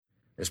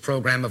This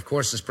program, of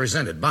course, is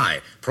presented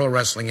by Pro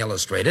Wrestling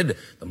Illustrated,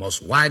 the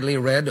most widely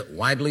read,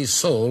 widely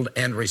sold,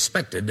 and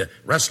respected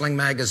wrestling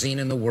magazine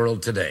in the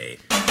world today.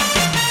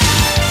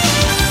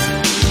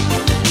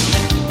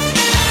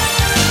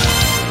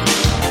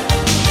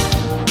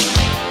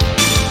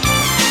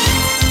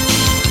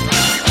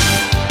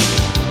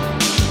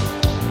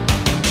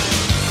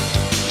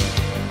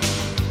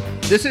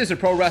 This is a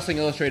Pro Wrestling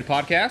Illustrated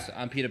podcast.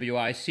 I'm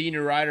PWI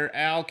senior writer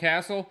Al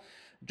Castle.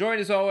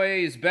 Joined as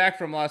always, back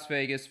from Las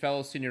Vegas,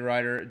 fellow senior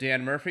writer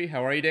Dan Murphy.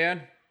 How are you,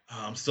 Dan?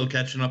 I'm still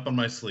catching up on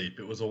my sleep.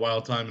 It was a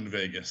wild time in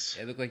Vegas.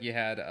 It looked like you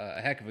had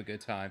a heck of a good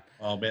time.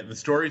 Oh, man. The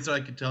stories I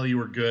could tell you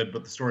were good,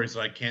 but the stories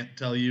that I can't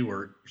tell you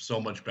were so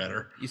much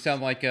better. You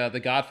sound like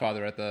the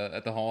Godfather at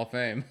the Hall of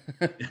Fame.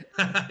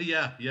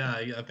 Yeah.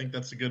 I think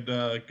that's a good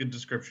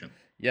description.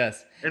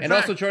 Yes. And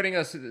also joining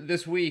us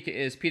this week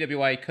is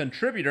PWI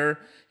contributor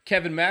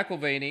Kevin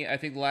McIlvaney. I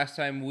think the last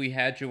time we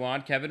had you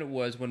on, Kevin,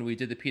 was when we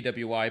did the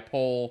PWI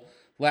poll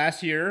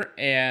last year.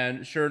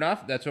 And sure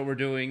enough, that's what we're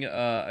doing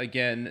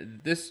again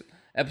this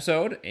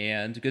episode.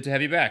 And good to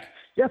have you back.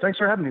 Yeah, thanks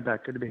for having me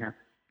back. Good to be here.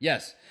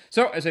 Yes.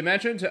 So, as I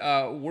mentioned,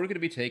 we're going to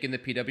be taking the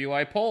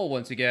PWI poll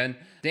once again.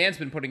 Dan's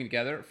been putting it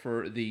together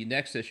for the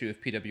next issue of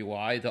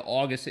PWI, the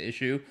August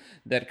issue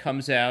that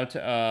comes out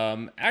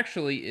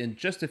actually in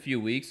just a few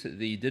weeks.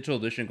 The digital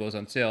edition goes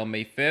on sale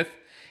May 5th,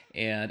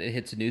 and it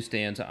hits the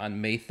newsstands on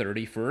May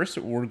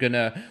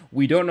 31st.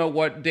 We don't know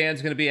what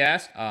Dan's going to be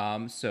asked,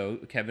 so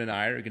Kevin and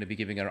I are going to be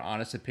giving our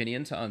honest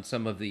opinions on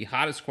some of the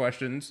hottest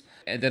questions.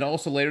 And then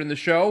also later in the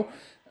show,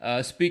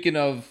 speaking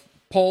of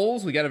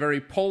polls, we got a very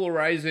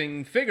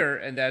polarizing figure,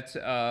 and that's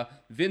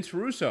Vince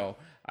Russo.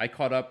 I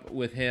caught up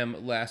with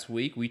him last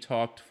week. We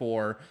talked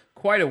for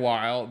quite a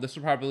while. This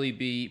will probably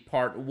be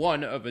part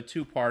one of a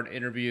two-part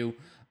interview.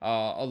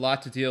 A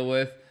lot to deal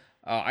with.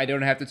 I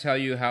don't have to tell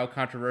you how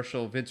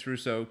controversial Vince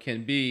Russo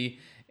can be,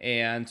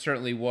 and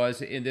certainly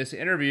was in this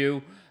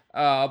interview.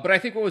 But I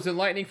think what was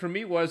enlightening for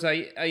me was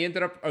I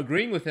ended up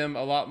agreeing with him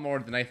a lot more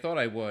than I thought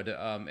I would.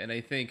 And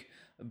I think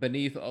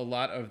beneath a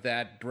lot of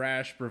that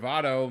brash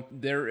bravado,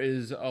 there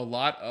is a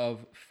lot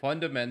of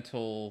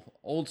fundamental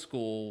old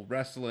school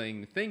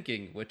wrestling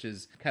thinking, which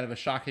is kind of a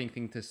shocking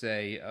thing to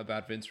say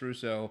about Vince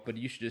Russo, but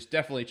you should just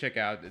definitely check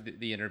out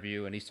the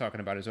interview. And he's talking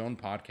about his own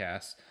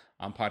podcast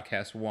on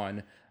Podcast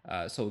One.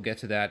 So we'll get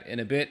to that in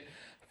a bit.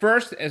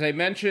 First, as I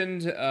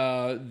mentioned,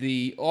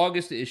 the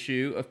August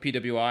issue of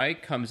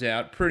PWI comes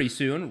out pretty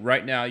soon.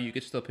 Right now, you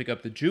can still pick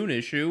up the June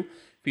issue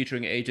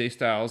featuring AJ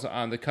Styles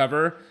on the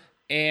cover,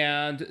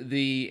 and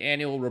the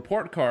annual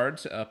report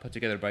cards put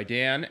together by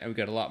Dan, and we've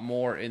got a lot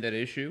more in that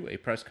issue. A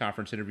press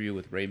conference interview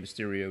with Rey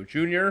Mysterio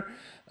Jr.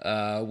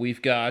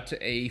 We've got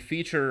a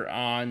feature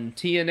on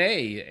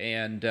TNA,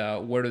 and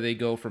where do they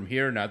go from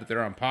here now that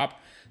they're on Pop?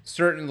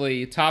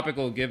 Certainly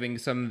topical, giving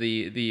some of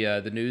the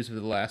news of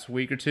the last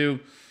week or two.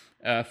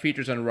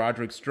 Features on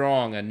Roderick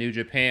Strong, on New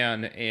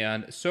Japan,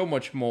 and so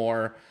much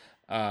more.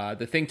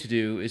 The thing to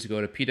do is to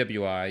go to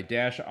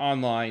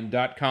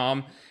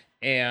pwi-online.com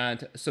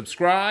and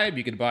subscribe.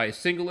 You can buy a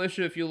single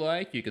issue if you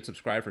like. You could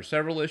subscribe for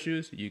several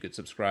issues. You could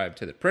subscribe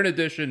to the print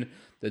edition,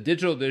 the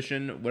digital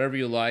edition, whatever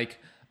you like.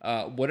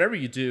 Whatever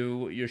you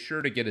do, you're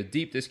sure to get a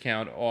deep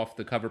discount off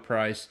the cover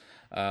price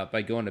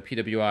by going to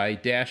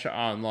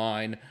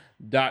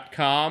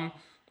pwi-online.com.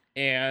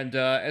 And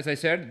as I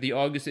said, the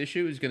August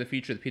issue is going to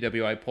feature the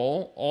PWI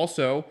poll.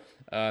 Also,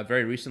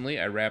 very recently,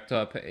 I wrapped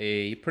up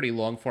a pretty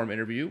long-form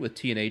interview with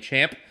TNA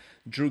champ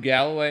Drew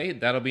Galloway.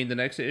 That'll be in the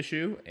next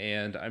issue,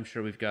 and I'm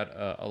sure we've got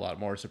a lot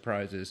more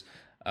surprises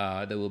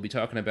that we'll be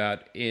talking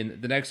about in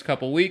the next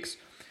couple weeks.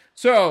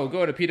 So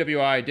go to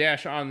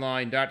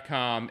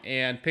pwi-online.com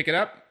and pick it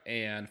up,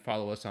 and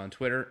follow us on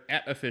Twitter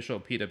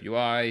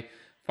 @officialpwi.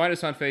 Find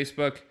us on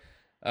Facebook.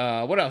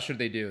 What else should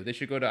they do? They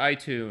should go to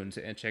iTunes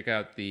and check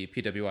out the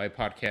PWI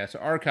podcast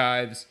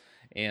archives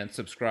and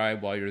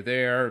subscribe while you're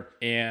there,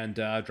 and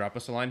drop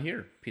us a line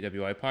here,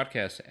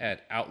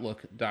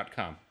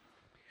 pwipodcast@outlook.com.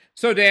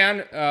 So,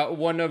 Dan,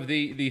 one of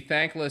the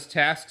thankless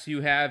tasks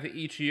you have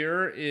each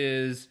year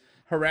is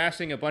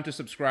harassing a bunch of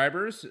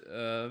subscribers,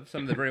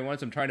 some of the very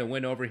ones I'm trying to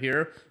win over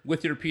here,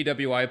 with your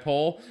PWI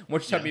poll. Why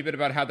don't you tell me a bit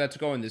about how that's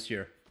going this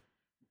year?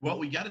 Well,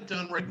 we got it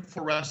done right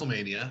before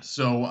WrestleMania.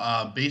 So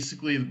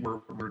basically,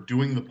 we're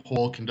doing the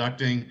poll,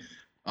 conducting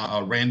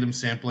a random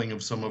sampling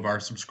of some of our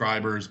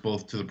subscribers,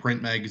 both to the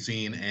print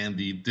magazine and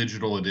the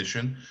digital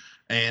edition,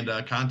 and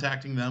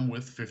contacting them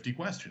with 50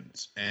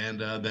 questions.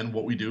 And then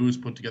what we do is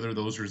put together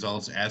those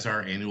results as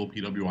our annual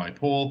PWI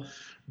poll.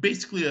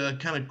 Basically, a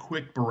kind of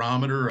quick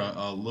barometer,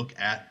 a look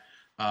at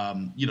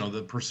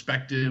the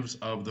perspectives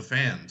of the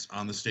fans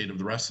on the state of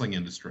the wrestling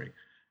industry.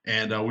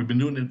 And we've been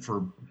doing it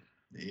for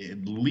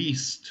at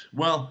least,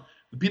 the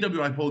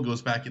PWI poll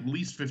goes back at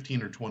least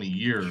 15 or 20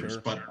 years.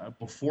 Sure, but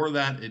before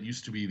that, it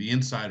used to be the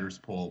Insiders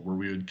poll, where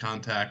we would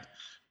contact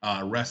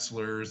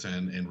wrestlers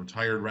and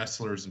retired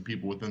wrestlers and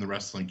people within the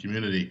wrestling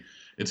community.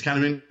 It's kind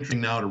of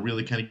interesting now to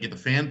really kind of get the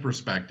fan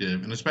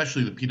perspective, and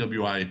especially the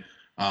PWI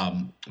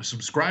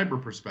subscriber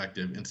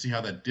perspective and see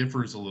how that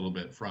differs a little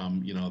bit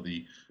from,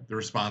 the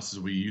responses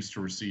we used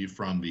to receive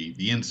from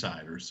the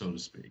insiders, so to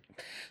speak.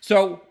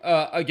 So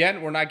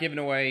again, we're not giving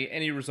away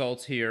any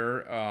results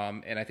here,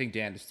 and I think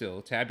Dan is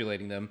still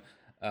tabulating them,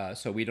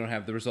 so we don't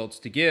have the results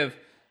to give.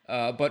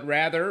 But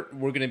rather,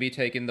 we're going to be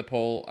taking the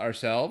poll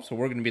ourselves, so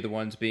we're going to be the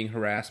ones being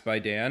harassed by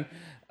Dan,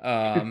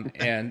 and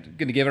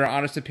going to give our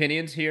honest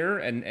opinions here,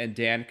 and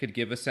Dan could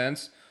give a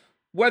sense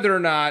whether or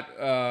not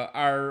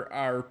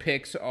our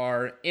picks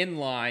are in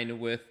line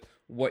with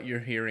what you're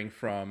hearing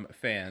from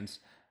fans.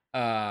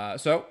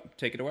 So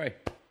take it away.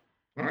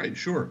 All right,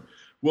 sure.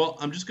 Well,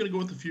 I'm just going to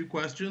go with a few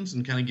questions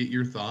and kind of get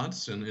your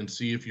thoughts and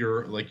see if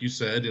you're, like you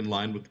said, in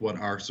line with what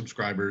our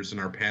subscribers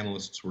and our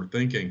panelists were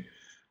thinking.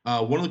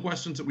 One of the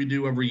questions that we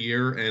do every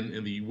year,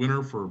 and the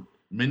winner for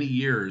many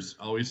years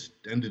always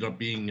ended up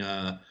being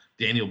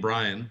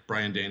Brian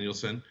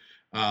Danielson.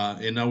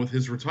 And now with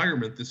his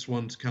retirement, this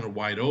one's kind of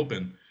wide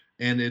open.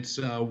 And it's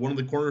one of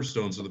the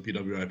cornerstones of the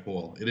PWI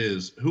poll. It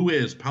is, who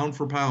is, pound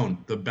for pound,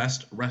 the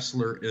best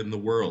wrestler in the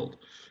world?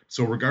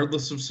 So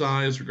regardless of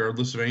size,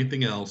 regardless of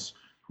anything else,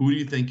 who do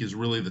you think is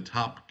really the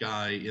top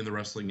guy in the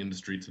wrestling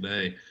industry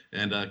today?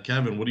 And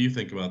Kevin, what do you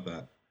think about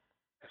that?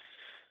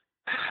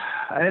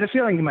 I had a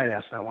feeling you might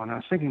ask that one. I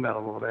was thinking about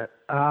it a little bit.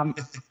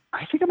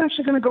 I think I'm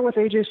actually going to go with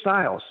AJ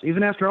Styles.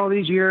 Even after all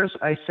these years,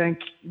 I think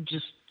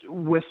just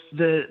with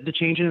the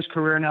change in his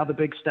career now, the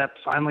big step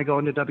finally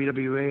going to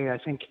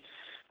WWE,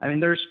 I mean,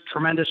 there's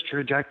tremendous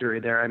trajectory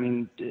there. I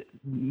mean,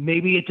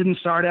 maybe it didn't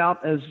start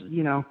out as,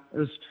 it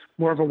was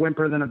more of a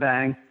whimper than a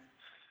bang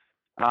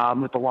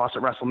with the loss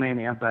at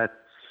WrestleMania. But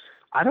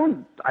I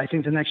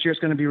think the next year is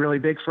going to be really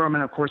big for him.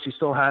 And of course, he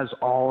still has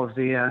all of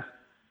the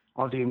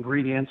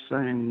ingredients.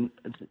 I mean,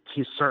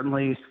 he's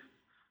certainly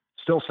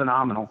still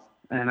phenomenal.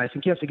 And I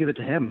think you have to give it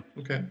to him.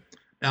 Okay.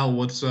 Al,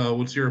 what's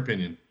your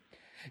opinion?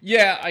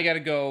 Yeah, I got to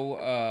go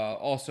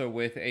also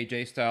with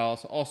AJ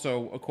Styles.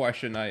 Also a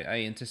question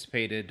I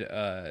anticipated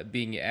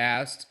being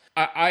asked.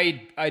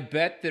 I'd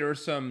bet there are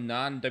some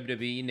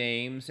non-WWE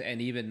names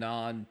and even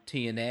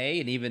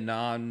non-TNA and even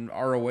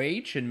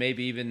non-ROH and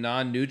maybe even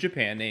non-New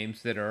Japan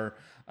names that are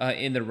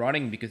in the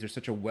running because there's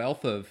such a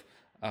wealth of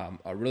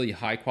a really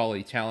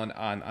high-quality talent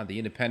on the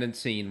independent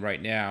scene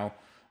right now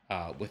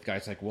with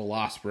guys like Will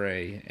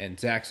Ospreay and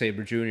Zack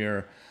Sabre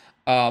Jr.,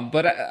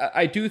 but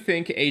I do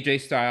think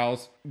AJ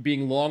Styles,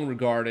 being long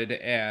regarded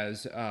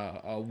as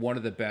one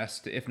of the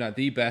best, if not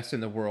the best in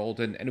the world,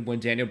 and when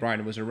Daniel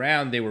Bryan was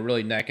around, they were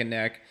really neck and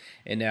neck,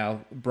 and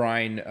now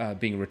Bryan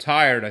being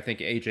retired, I think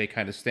AJ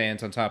kind of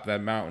stands on top of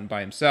that mountain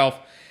by himself.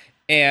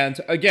 And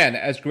again,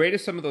 as great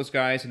as some of those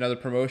guys in other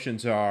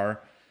promotions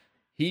are,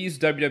 he's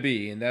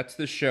WWE, and that's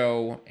the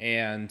show,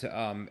 and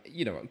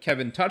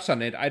Kevin touched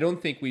on it. I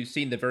don't think we've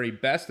seen the very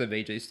best of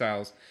AJ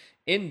Styles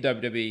in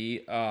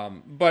WWE,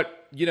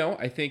 but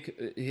I think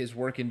his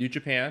work in New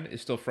Japan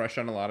is still fresh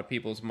on a lot of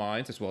people's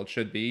minds, as well it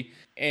should be,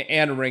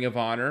 and Ring of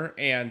Honor.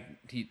 And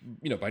he,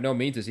 by no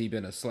means has he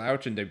been a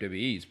slouch in WWE.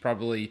 He's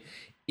probably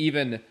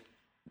even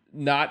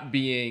not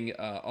being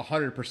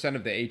 100%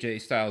 of the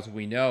AJ Styles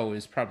we know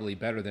is probably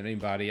better than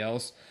anybody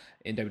else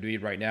in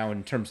WWE right now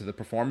in terms of the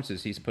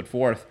performances he's put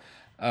forth.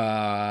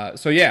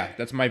 So yeah,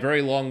 that's my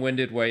very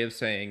long-winded way of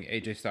saying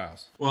AJ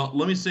Styles. Well,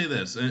 let me say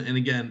this, and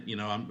again,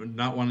 I'm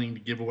not wanting to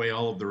give away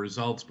all of the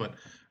results, but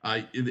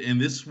in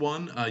this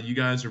one, you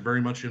guys are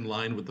very much in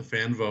line with the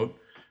fan vote.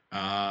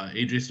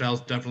 AJ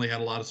Styles definitely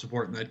had a lot of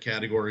support in that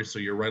category, so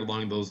you're right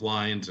along those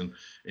lines,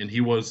 and he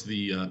was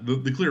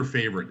the clear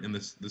favorite in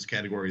this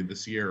category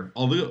this year.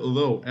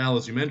 Although Al,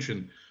 as you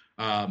mentioned,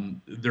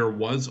 there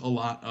was a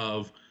lot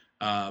of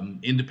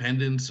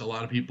independents, a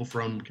lot of people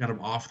from kind of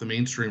off the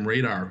mainstream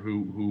radar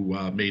who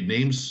made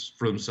names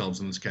for themselves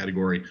in this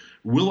category.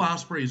 Will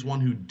Ospreay is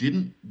one who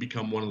didn't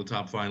become one of the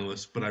top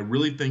finalists, but I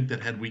really think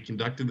that had we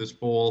conducted this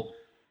poll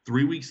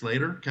 3 weeks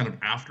later, kind of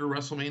after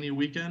WrestleMania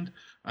weekend,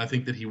 I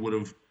think that he would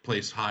have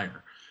placed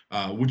higher,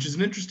 which is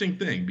an interesting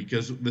thing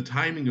because the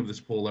timing of this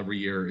poll every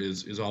year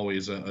is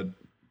always I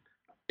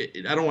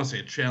don't want to say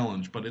a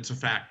challenge, but it's a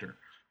factor.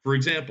 For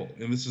example,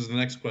 and this is the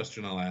next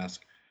question I'll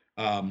ask,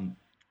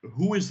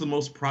 who is the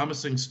most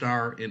promising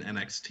star in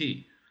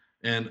NXT?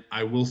 And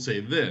I will say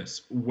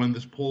this, when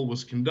this poll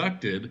was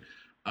conducted,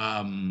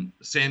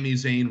 Sami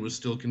Zayn was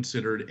still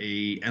considered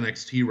a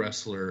NXT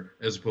wrestler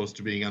as opposed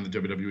to being on the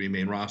WWE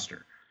main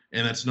roster.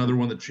 And that's another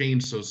one that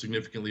changed so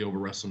significantly over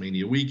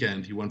WrestleMania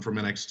weekend. He went from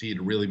NXT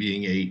to really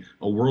being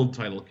a world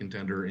title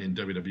contender in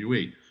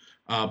WWE.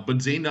 But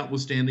Zayn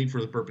notwithstanding,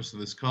 for the purpose of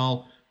this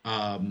call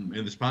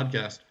and this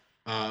podcast,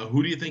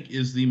 who do you think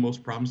is the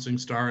most promising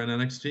star in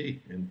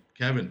NXT? And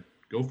Kevin,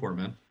 go for it,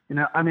 man.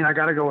 I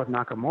got to go with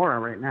Nakamura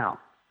right now.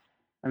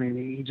 I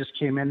mean, he just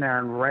came in there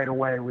and right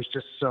away was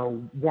just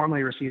so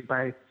warmly received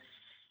by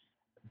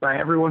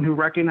everyone who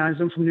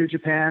recognized him from New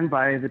Japan,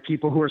 by the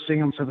people who are seeing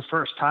him for the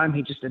first time.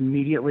 He just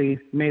immediately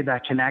made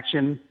that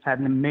connection, had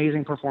an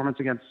amazing performance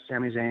against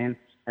Sami Zayn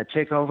at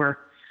TakeOver.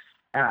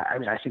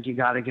 I think you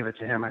got to give it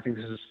to him. I think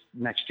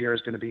next year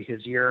is going to be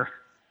his year,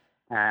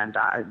 and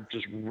I'm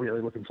just really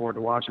looking forward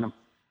to watching him.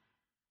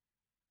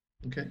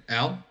 Okay,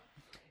 Al.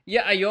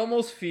 Yeah, I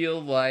almost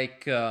feel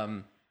like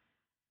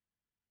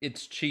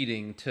it's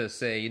cheating to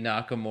say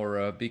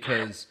Nakamura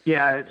because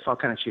Yeah, it felt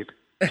kind of cheap.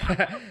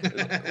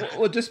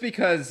 well, just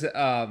because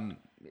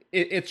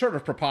it's sort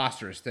of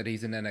preposterous that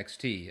he's in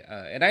NXT,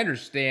 and I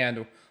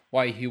understand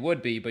why he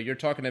would be, but you're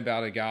talking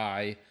about a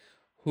guy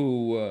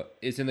who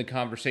is in the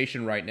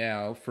conversation right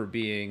now for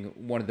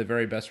being one of the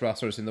very best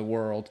wrestlers in the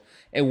world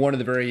and one of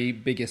the very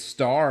biggest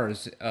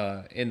stars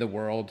in the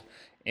world,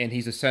 and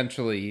he's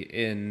essentially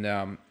in.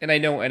 And I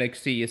know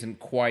NXT isn't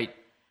quite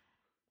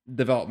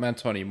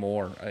developmental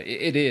anymore.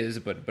 It is,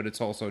 but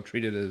it's also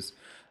treated as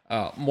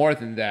more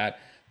than that.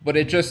 But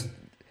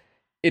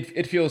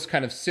it feels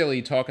kind of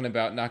silly talking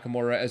about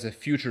Nakamura as a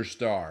future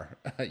star,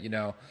 you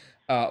know.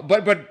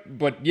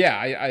 But yeah,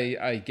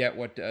 I get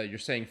what you're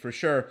saying for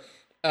sure.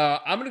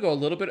 I'm going to go a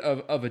little bit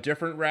of a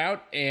different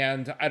route,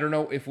 and I don't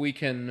know if we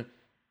can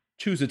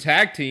choose a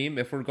tag team.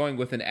 If we're going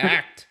with an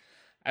act,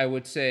 I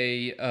would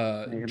say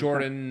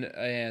Jordan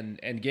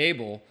and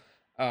Gable,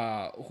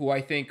 who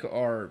I think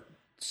are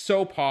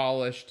so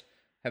polished,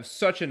 have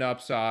such an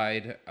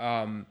upside,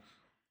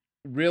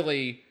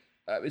 really,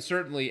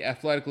 certainly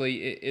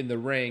athletically in the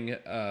ring,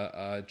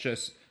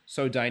 just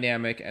so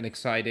dynamic and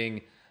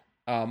exciting.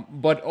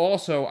 But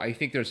also, I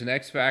think there's an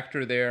X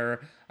factor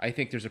there. I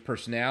think there's a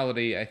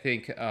personality. I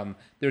think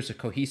there's a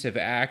cohesive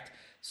act.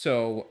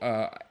 So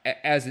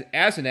as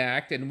an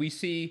act, and we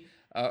see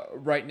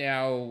right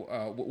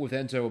now with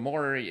Enzo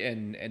Amore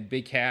and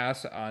Big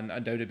Cass on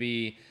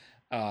WWE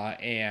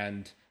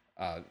and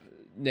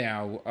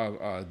now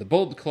the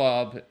Bullet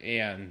Club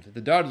and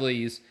the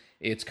Dudleys,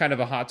 it's kind of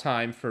a hot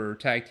time for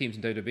tag teams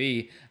in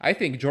WWE. I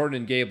think Jordan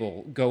and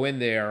Gable go in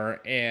there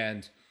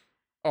and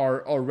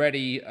are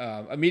already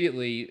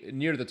immediately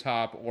near the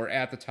top or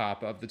at the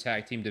top of the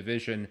tag team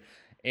division,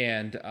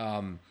 and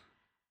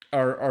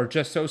are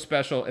just so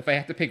special. If I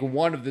have to pick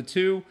one of the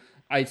two,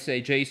 I'd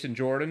say Jason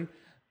Jordan.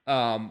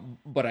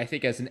 But I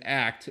think as an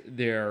act,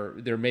 they're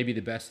maybe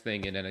the best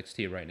thing in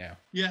NXT right now.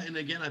 Yeah, and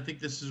again, I think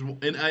this is,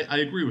 and I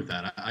agree with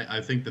that.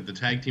 I think that the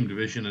tag team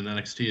division in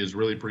NXT is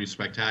really pretty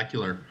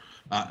spectacular.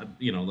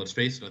 Let's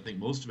face it, I think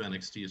most of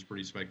NXT is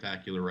pretty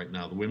spectacular right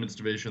now. The women's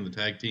division, the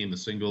tag team, the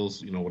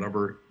singles,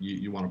 whatever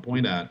you want to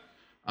point at.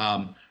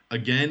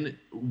 Again,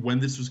 when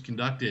this was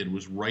conducted,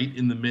 was right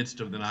in the midst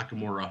of the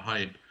Nakamura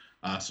hype.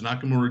 So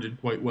Nakamura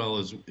did quite well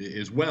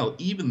as well,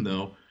 even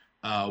though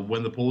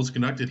when the poll was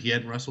conducted, he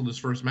hadn't wrestled his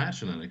first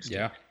match in NXT.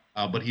 Yeah.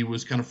 But he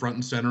was kind of front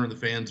and center in the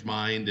fans'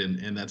 mind,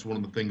 and that's one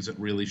of the things that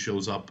really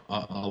shows up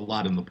a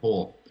lot in the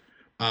poll.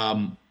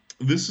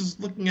 This is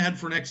looking ahead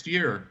for next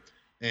year.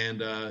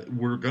 And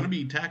we're going to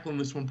be tackling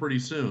this one pretty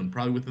soon,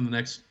 probably within the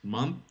next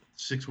month,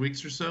 6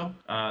 weeks or so,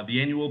 the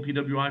annual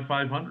PWI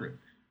 500.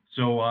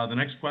 So the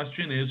next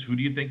question is, who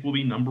do you think will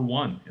be number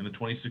one in the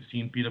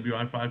 2016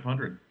 PWI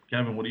 500?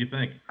 Kevin, what do you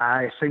think?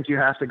 I think you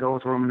have to go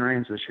with Roman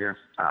Reigns this year.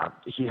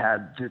 He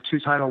had the 2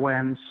 title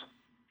wins,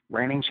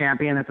 reigning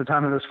champion at the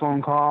time of this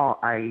phone call.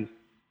 I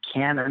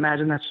can't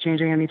imagine that's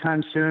changing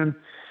anytime soon.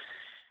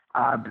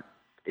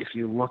 If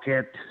you look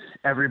at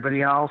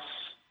everybody else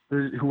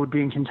who would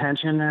be in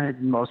contention,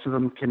 most of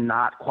them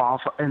cannot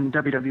qualify. In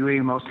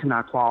WWE, most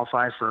cannot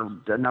qualify for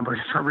a number of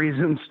different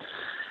reasons.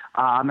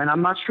 And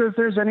I'm not sure if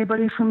there's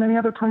anybody from any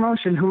other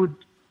promotion who would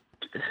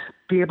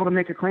be able to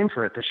make a claim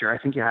for it this year. I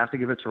think you have to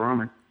give it to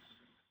Roman.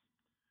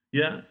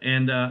 Yeah,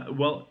 and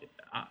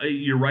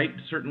you're right,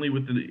 certainly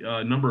with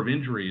the number of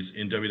injuries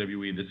in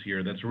WWE this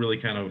year. That's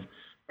really kind of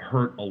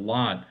hurt a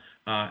lot.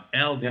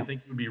 Al, do you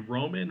think it would be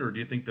Roman, or do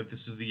you think that this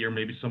is the year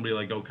maybe somebody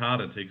like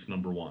Okada takes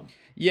number one?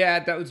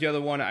 Yeah, that was the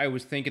other one I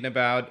was thinking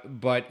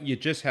about, but you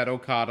just had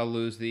Okada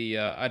lose the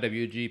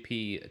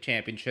IWGP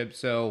Championship,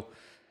 so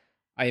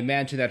I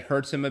imagine that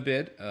hurts him a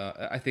bit.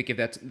 I think if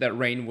that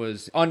reign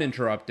was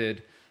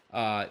uninterrupted,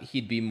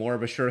 he'd be more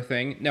of a sure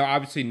thing. Now,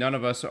 obviously, none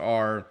of us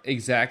are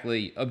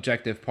exactly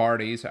objective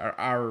parties.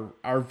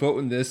 Our vote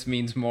in this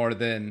means more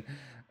than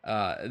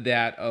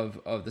that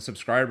of the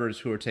subscribers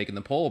who are taking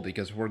the poll,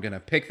 because we're going to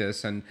pick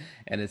this, and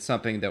it's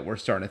something that we're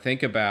starting to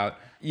think about.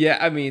 Yeah,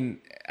 I mean,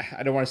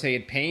 I don't want to say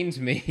it pains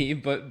me,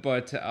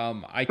 but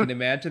I can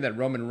imagine that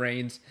Roman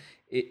Reigns,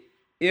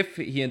 if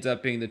he ends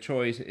up being the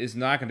choice, is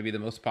not going to be the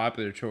most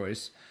popular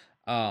choice.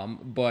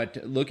 But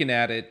looking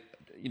at it,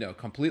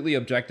 completely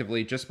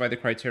objectively, just by the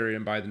criteria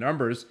and by the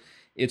numbers,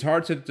 it's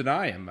hard to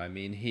deny him. I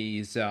mean,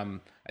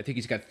 I think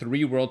he's got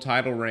 3 world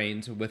title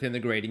reigns within the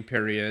grading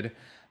period.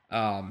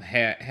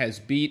 Has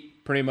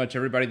beat pretty much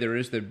everybody there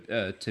is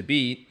to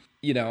beat.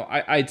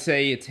 I'd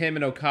say it's him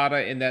and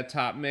Okada in that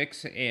top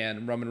mix,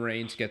 and Roman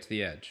Reigns gets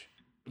the edge.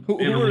 Who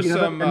are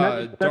some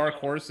dark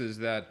horses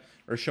that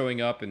are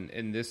showing up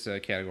in this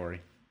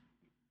category?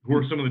 Who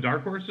are some of the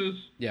dark horses?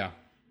 Yeah.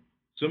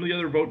 Some of the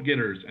other vote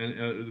getters,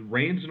 and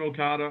Reigns and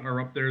Okada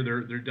are up there.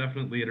 They're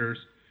definite leaders.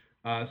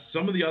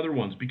 Some of the other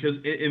ones, because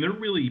they're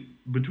really,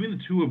 between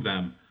the two of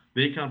them,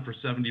 they account for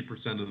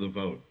 70% of the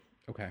vote.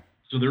 Okay.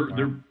 So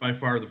they're by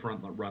far the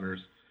front runners.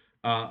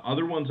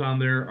 Other ones on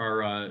there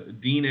are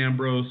Dean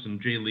Ambrose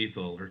and Jay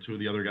Lethal are 2 of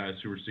the other guys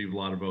who received a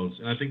lot of votes.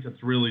 And I think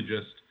that's really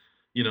just,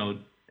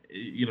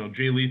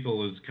 Jay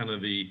Lethal is kind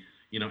of the,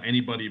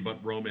 anybody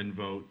but Roman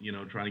vote,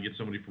 trying to get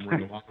somebody from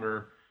Ring of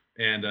Honor.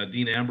 And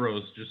Dean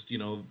Ambrose, just,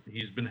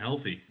 he's been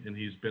healthy and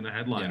he's been a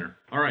headliner.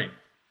 Yeah. All right.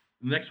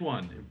 Next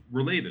one,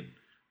 related.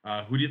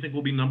 Who do you think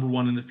will be number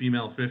one in the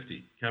female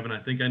 50? Kevin,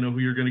 I think I know who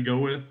you're going to go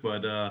with,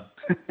 but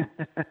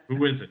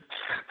who is it?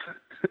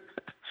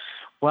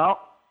 Well,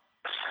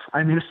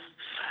 I mean,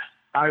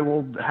 I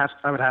would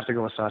have to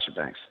go with Sasha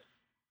Banks.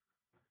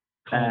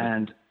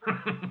 And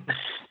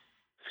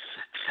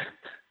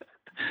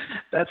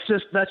that's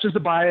just a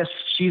bias.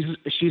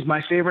 She's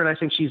my favorite. I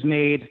think she's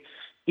made,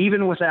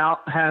 even without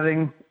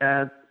having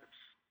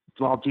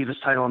Divas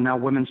title and now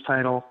women's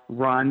title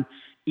run,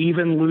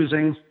 even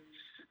losing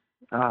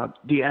the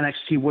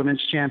NXT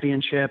Women's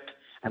Championship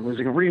and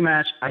losing a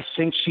rematch, I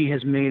think she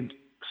has made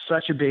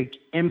such a big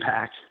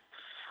impact.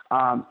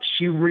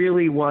 She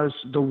really was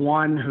the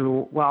one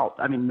who,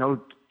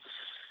 no,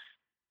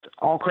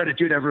 all credit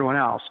due to everyone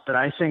else, but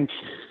I think,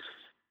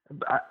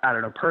 I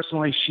don't know,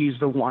 personally, she's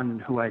the one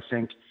who I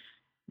think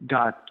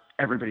got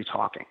everybody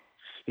talking.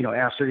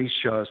 After these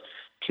shows,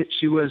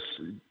 she was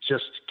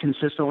just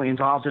consistently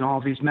involved in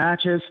all these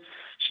matches.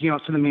 She came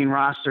up to the main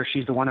roster.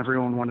 She's the one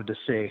everyone wanted to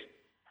see.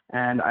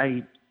 And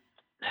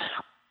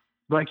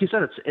like you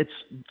said,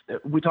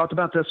 we talked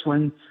about this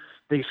when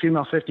the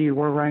female 50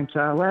 were ranked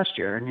last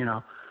year.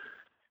 And,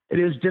 it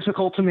is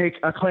difficult to make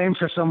a claim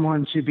for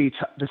someone to be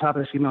the top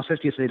of the female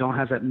 50 if they don't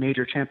have that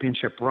major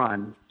championship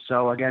run.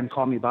 So again,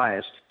 call me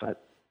biased,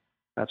 but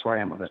that's where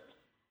I am with it.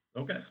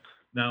 Okay.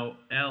 Now,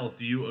 Al,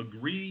 do you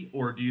agree,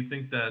 or do you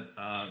think that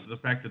the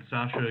fact that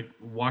Sasha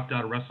walked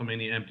out of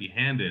WrestleMania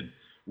empty-handed,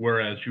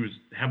 whereas she was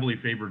heavily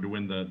favored to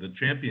win the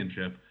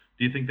championship,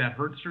 do you think that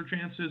hurts her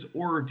chances,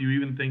 or do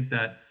you even think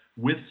that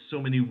with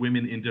so many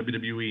women in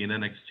WWE and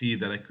NXT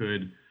that it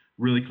could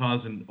really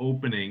cause an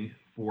opening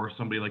for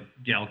somebody like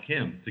Gail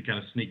Kim to kind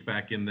of sneak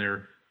back in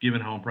there, given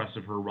how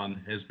impressive her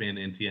run has been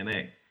in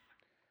TNA?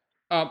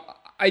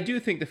 I do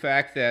think the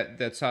fact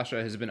that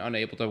Sasha has been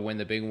unable to win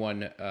the big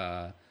one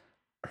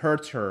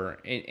hurts her.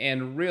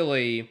 And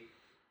really,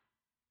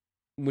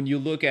 when you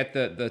look at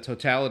the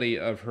totality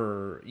of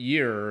her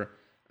year,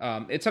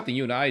 it's something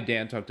you and I,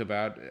 Dan, talked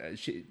about.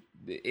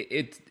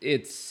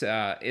 It's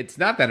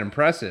not that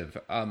impressive.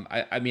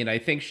 I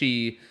think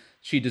she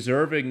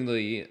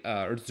deservedly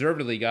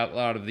got a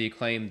lot of the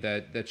acclaim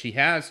that she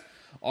has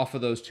off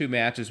of those two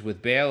matches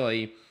with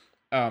Bayley.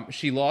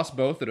 She lost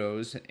both of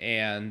those,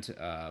 and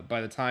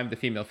by the time the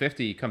female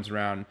 50 comes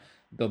around,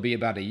 they'll be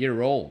about a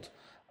year old.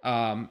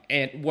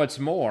 And what's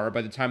more,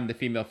 by the time the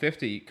female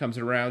 50 comes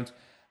around,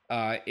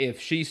 if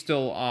she's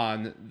still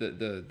on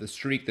the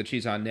streak that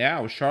she's on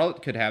now,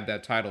 Charlotte could have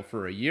that title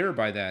for a year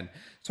by then.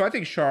 So I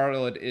think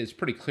Charlotte is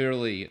pretty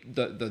clearly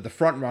the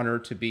front runner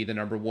to be the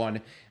number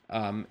one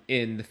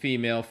in the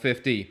female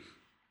 50.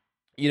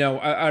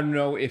 I don't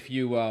know if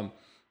you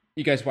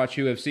guys watch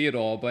UFC at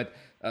all, but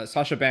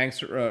Sasha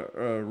Banks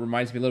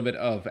reminds me a little bit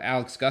of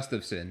Alex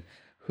Gustafsson,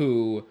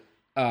 who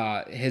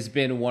has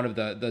been one of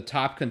the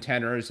top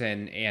contenders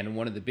and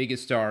one of the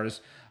biggest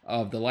stars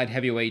of the light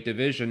heavyweight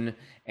division.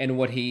 And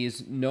what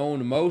he's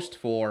known most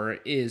for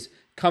is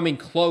coming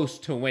close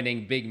to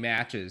winning big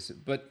matches,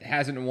 but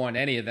hasn't won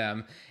any of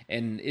them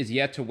and is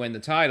yet to win the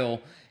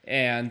title.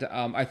 And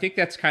I think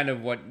that's kind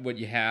of what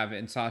you have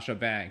in Sasha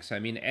Banks. I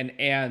mean,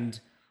 and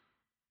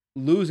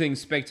losing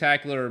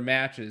spectacular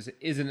matches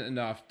isn't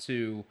enough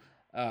to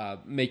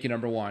make you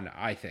number one,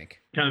 I think.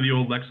 Kind of the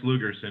old Lex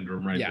Luger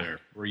syndrome there.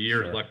 For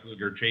years, sure. Lex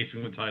Luger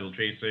chasing the title,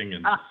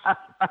 and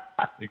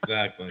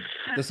exactly.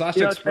 The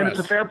Sasha Express. And it's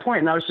a fair point,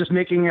 and I was just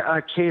making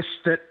a case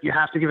that you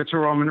have to give it to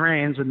Roman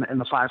Reigns in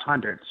the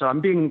 500. So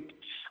I'm being,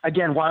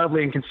 again,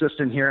 wildly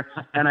inconsistent here,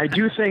 and I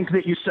do think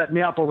that you set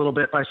me up a little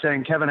bit by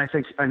saying, Kevin, I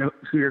think I know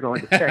who you're going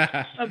to pick,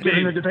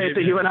 given the debate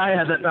that you and I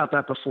had about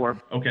that before.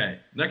 Okay,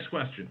 next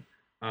question.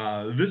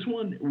 This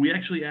one, we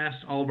actually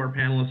asked all of our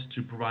panelists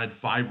to provide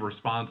 5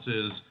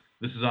 responses.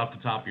 This is off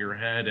the top of your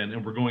head,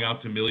 and we're going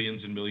out to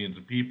millions and millions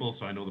of people,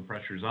 so I know the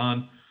pressure's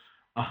on.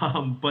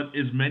 But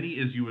as many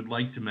as you would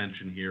like to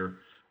mention here,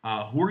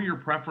 who are your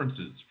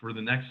preferences for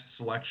the next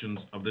selections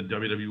of the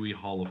WWE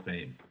Hall of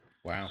Fame?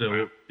 Wow.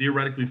 So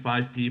theoretically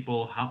 5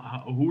 people.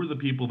 Who are the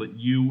people that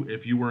you,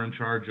 if you were in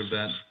charge of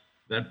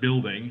that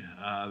building,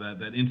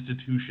 that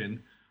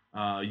institution,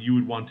 you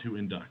would want to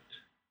induct?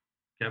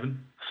 Kevin?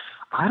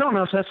 I don't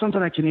know if that's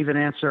something I can even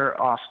answer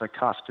off the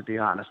cuff, to be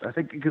honest. I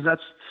think because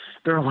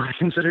there are a lot of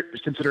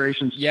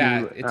considerations.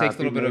 Yeah, it takes a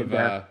little bit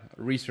of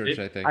research,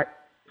 I think.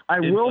 I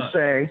will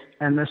say,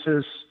 and this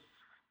is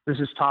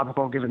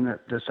topical given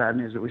the sad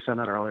news that we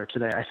sent out earlier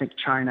today, I think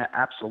China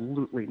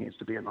absolutely needs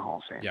to be in the Hall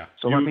of Fame. Yeah.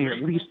 So let me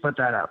at least put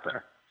that out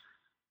there.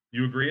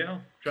 You agree,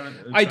 Al? China?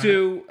 I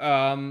do.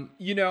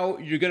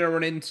 You're going to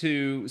run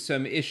into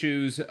some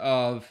issues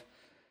of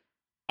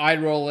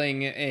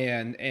eye-rolling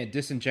and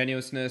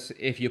disingenuousness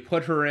if you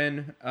put her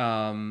in,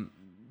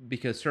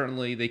 because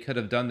certainly they could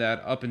have done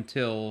that up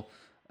until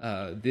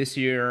this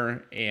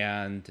year,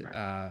 and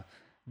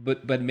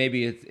but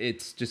maybe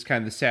it's just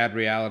kind of the sad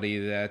reality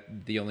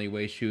that the only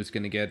way she was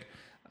going to get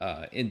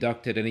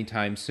inducted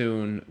anytime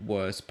soon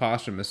was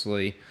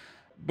posthumously.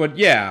 But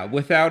yeah,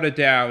 without a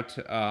doubt,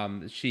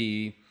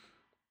 she,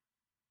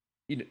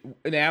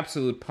 an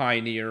absolute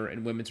pioneer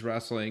in women's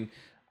wrestling,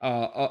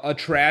 a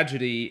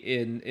tragedy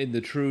in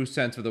the true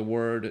sense of the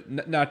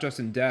word, not just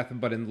in death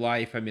but in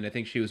life. I mean, I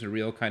think she was a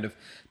real kind of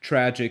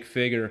tragic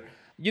figure.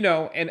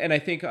 And I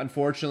think,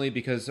 unfortunately,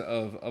 because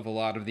of a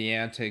lot of the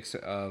antics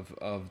of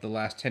the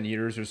last 10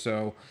 years or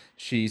so,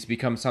 she's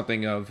become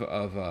something of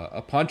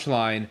a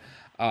punchline.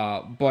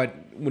 But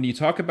when you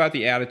talk about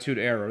the Attitude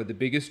Era, the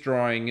biggest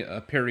drawing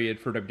period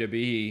for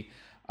WWE,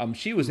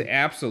 she was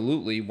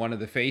absolutely one of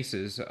the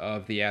faces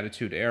of the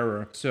Attitude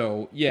Era.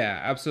 So,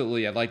 yeah,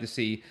 absolutely, I'd like to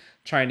see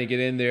Chyna get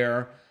in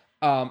there.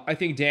 I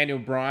think Daniel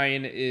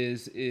Bryan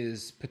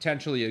is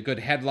potentially a good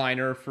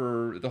headliner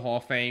for the Hall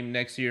of Fame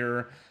next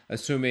year,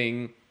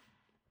 assuming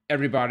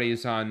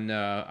everybody's on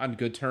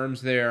good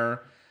terms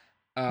there.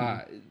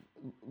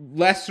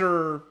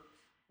 Lesser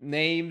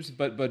names,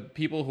 but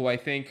people who I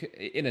think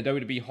in a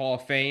WWE Hall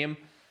of Fame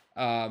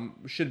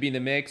should be in the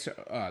mix.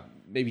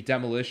 Maybe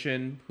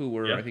Demolition, who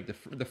were I think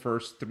the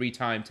first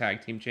 3-time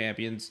tag team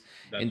champions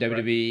in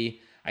WWE.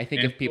 I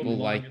think of people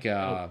like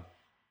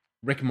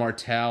Rick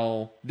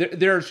Martel.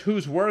 There's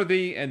who's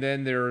worthy, and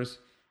then there's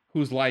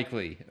who's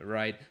likely,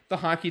 right? The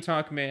Honky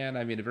Tonk Man,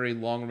 I mean, a very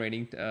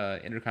long-reigning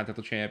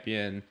Intercontinental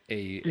Champion,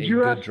 Did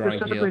you good drawing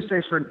specifically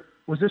heel.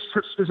 Was this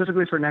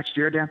specifically for next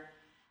year, Dan?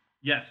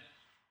 Yes.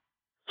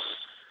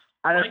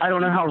 I don't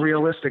know how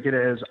realistic it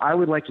is. I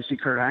would like to see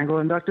Kurt Angle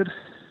inducted.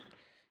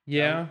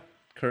 Yeah,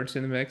 Kurt's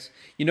in the mix.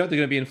 They're going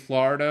to be in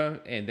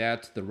Florida, and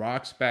that's The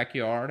Rock's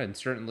backyard, and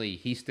certainly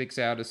he sticks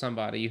out as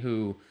somebody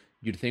who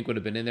you'd think would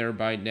have been in there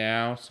by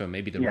now, so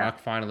maybe The Rock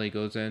finally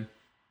goes in.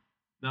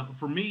 Now,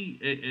 for me,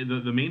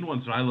 the main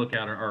ones that I look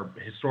at are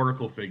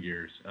historical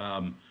figures.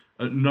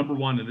 Number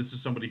one, and this is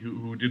somebody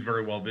who did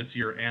very well this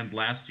year and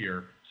last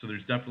year, so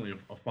there's definitely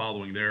a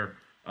following there.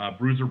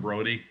 Bruiser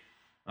Brody,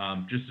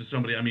 just as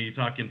somebody, I mean, you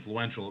talk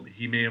influential.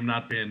 He may have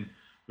not been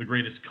the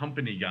greatest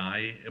company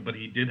guy, but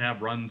he did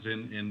have runs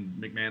in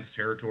McMahon's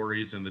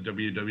territories and the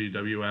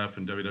WWF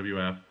and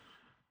WWF.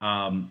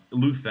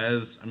 Lou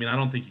Thesz, I mean, I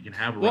don't think you can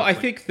have a Well, I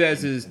think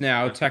Thesz is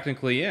now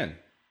technically in.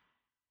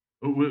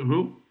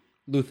 Who?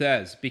 Lou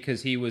Thesz,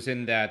 because he was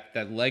in that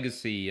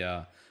Legacy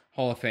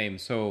Hall of Fame.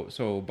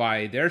 So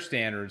by their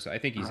standards, I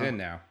think he's in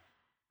now.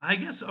 I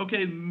guess,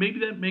 okay, maybe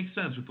that makes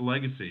sense with the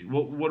Legacy.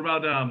 Well, what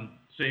about,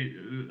 say,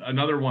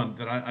 another one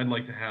that I'd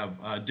like to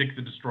have, Dick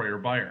the Destroyer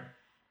Beyer?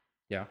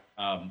 Yeah.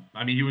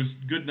 I mean, he was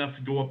good enough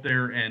to go up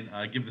there and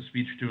give the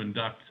speech to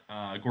induct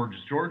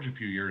Gorgeous George a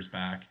few years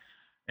back.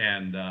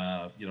 And,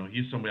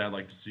 he's somebody I'd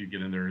like to see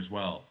get in there as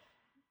well.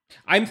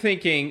 I'm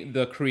thinking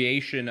the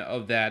creation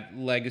of that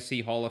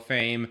Legacy Hall of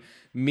Fame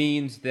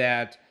means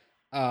that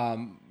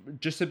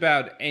just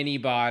about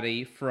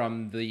anybody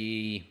from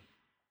the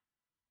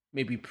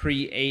maybe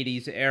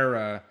pre-'80s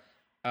era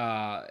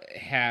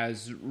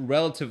has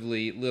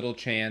relatively little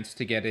chance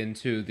to get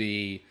into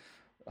the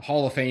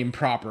Hall of Fame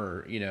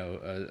proper,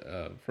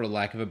 for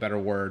lack of a better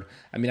word.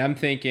 I mean, I'm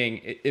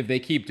thinking if they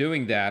keep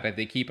doing that, if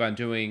they keep on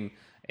doing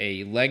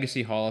a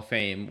Legacy Hall of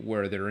Fame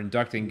where they're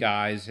inducting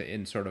guys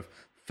in sort of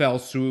fell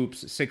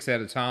swoops, 6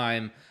 at a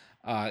time,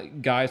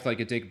 guys like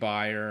a Dick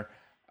Beyer,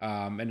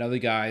 and other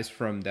guys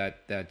from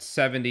that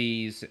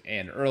 70s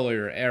and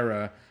earlier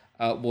era,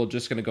 we're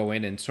just going to go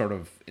in and sort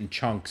of in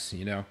chunks,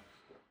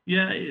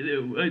 Yeah,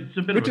 it's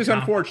a bit which is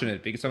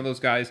unfortunate because some of those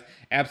guys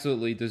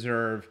absolutely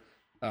deserve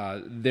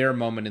their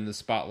moment in the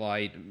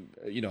spotlight,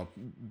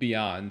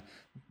 beyond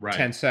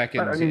 10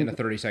 seconds in a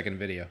 30-second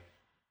video.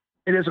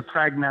 It is a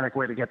pragmatic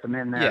way to get them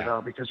in there,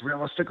 though, because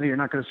realistically, you're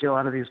not going to see a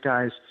lot of these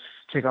guys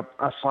take up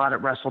a slot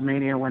at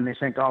WrestleMania when they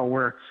think, oh,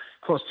 we're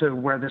close to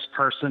where this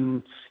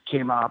person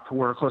came up,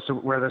 we're close to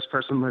where this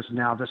person lives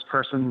now, this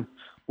person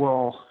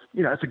will,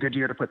 it's a good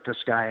year to put this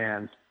guy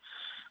in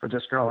or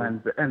this girl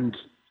in. And,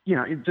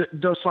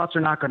 those slots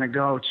are not going to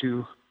go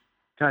to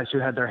guys who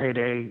had their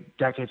heyday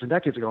decades and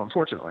decades ago,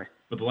 unfortunately.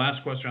 But the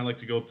last question I'd like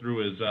to go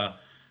through is,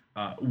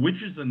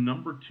 which is the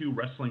number 2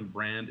 wrestling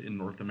brand in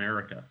North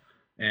America?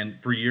 And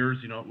for years,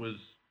 it was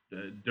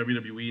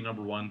WWE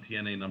number 1,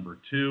 TNA number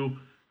 2.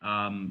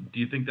 Do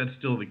you think that's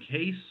still the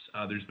case?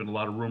 There's been a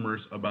lot of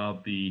rumors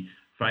about the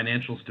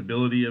financial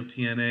stability of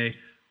TNA.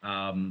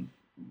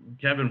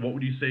 Kevin, what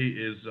would you say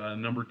is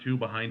number 2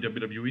 behind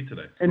WWE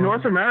today? In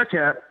North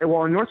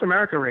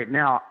America right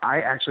now,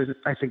 I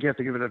think you have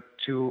to give it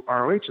to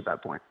ROH at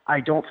that point. I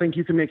don't think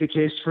you can make a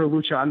case for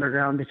Lucha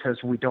Underground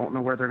because we don't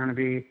know where they're going to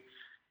be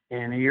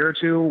in a year or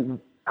two.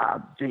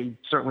 They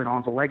certainly don't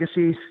have the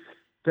legacy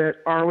that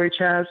ROH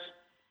has.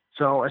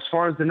 So as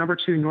far as the number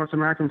 2 North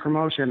American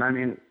promotion, I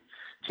mean,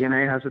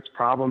 TNA has its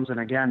problems, and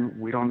again,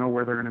 we don't know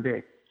where they're going to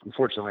be,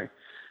 unfortunately.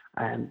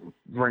 And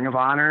Ring of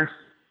Honor,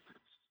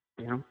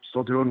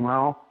 still doing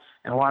well.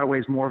 In a lot of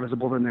ways, more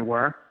visible than they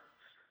were.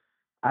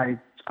 I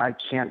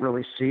can't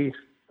really see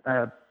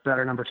a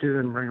better number 2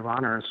 than Ring of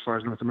Honor as far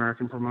as North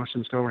American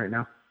promotions go right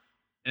now.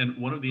 And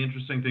one of the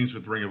interesting things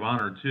with Ring of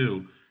Honor,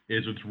 too,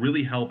 is what's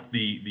really helped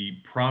the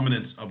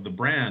prominence of the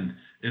brand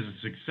is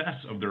the success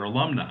of their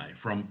alumni,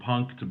 from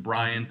Punk to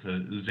Bryan to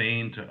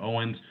Zayn to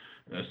Owens,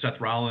 Seth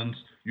Rollins.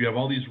 You have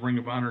all these Ring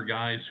of Honor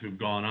guys who've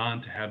gone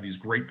on to have these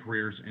great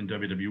careers in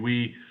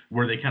WWE,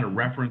 where they kind of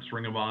reference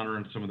Ring of Honor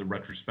and some of the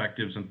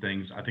retrospectives and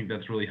things. I think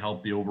that's really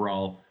helped the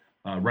overall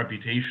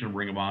reputation of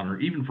Ring of Honor.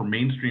 Even for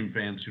mainstream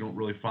fans who don't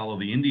really follow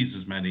the indies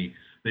as many,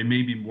 they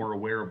may be more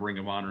aware of Ring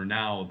of Honor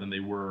now than they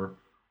were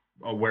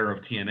aware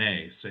of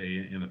TNA,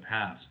 say, in the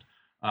past.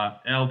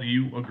 Al, do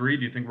you agree?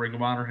 Do you think Ring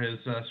of Honor has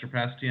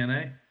surpassed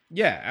TNA?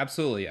 Yeah,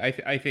 absolutely.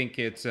 I think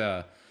it's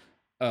a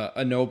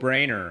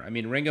no-brainer. I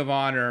mean, Ring of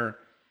Honor,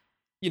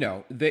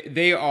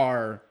 they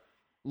are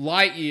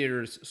light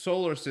years,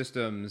 solar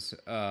systems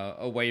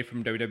away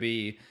from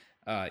WWE.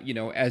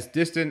 As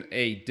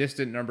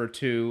distant number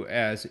two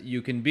as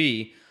you can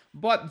be,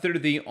 but they're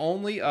the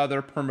only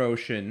other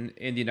promotion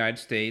in the United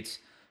States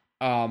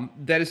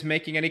that is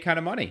making any kind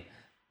of money.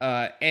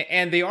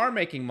 And they are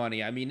making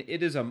money. I mean,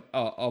 it is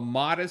a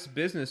modest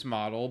business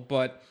model,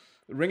 but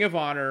Ring of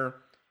Honor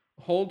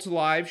holds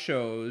live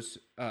shows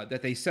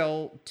that they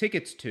sell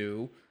tickets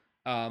to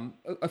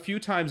a few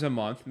times a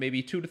month,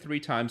 maybe 2 to 3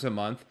 times a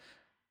month,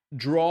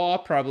 draw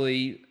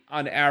probably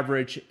on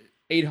average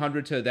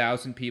 800 to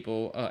 1,000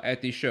 people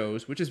at these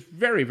shows, which is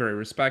very, very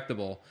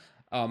respectable,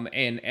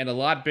 and a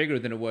lot bigger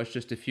than it was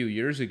just a few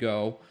years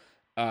ago.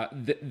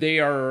 They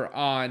are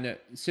on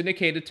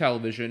syndicated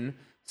television,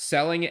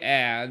 selling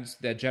ads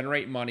that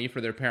generate money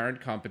for their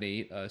parent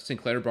company,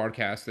 Sinclair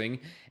Broadcasting,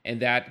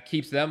 and that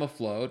keeps them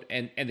afloat.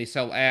 And they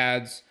sell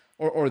ads,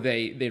 or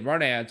they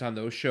run ads on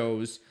those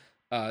shows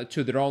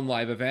to their own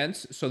live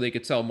events so they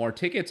could sell more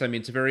tickets. I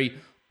mean, it's a very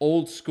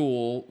old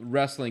school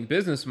wrestling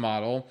business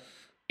model.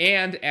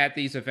 And at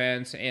these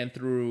events and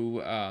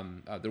through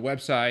their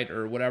website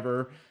or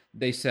whatever,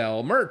 they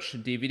sell merch,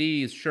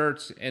 DVDs,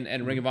 shirts,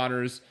 and Ring of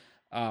Honor's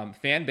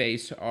fan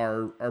base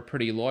are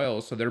pretty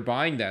loyal, so they're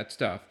buying that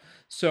stuff.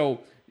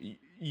 So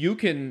you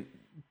can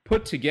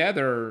put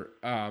together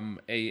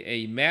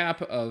a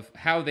map of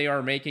how they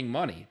are making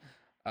money,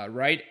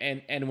 right?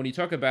 And when you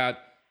talk about,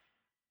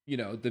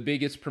 the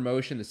biggest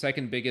promotion, the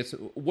second biggest,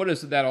 what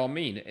does that all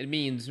mean? It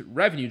means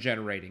revenue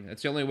generating.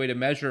 That's the only way to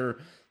measure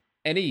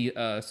any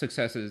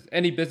successes,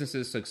 any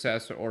business's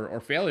success or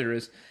failure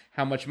is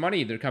how much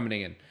money they're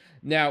coming in.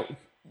 Now,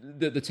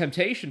 the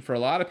temptation for a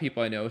lot of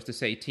people I know is to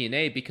say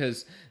TNA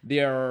because they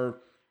are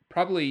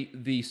probably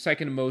the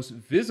second most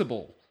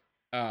visible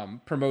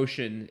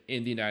promotion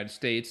in the United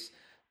States.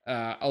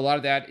 A lot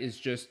of that is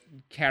just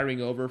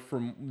carrying over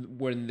from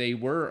when they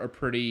were a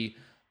pretty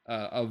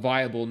a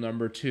viable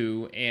number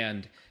two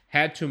and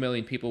had 2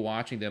 million people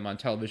watching them on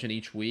television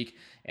each week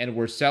and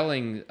were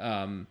selling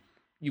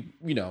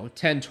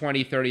 10,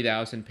 20,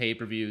 30,000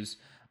 pay-per-views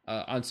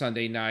on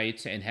Sunday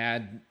nights and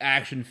had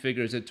action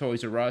figures at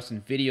Toys R Us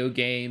and video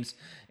games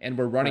and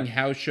were running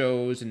house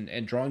shows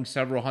and drawing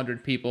several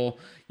hundred people.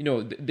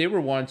 They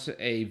were once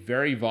a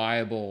very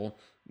viable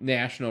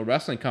national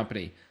wrestling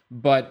company,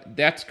 but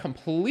that's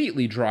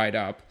completely dried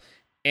up.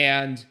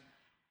 And,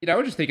 I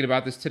was just thinking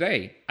about this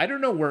today. I don't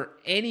know where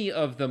any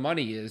of the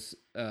money is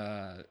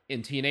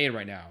in TNA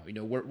right now,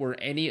 where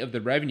any of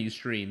the revenue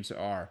streams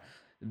are.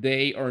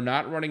 They are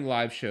not running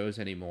live shows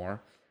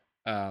anymore.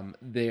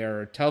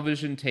 They're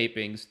television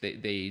tapings.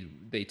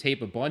 They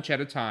tape a bunch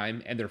at a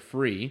time, and they're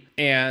free.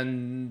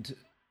 And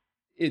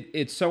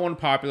it's so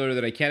unpopular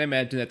that I can't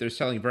imagine that they're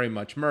selling very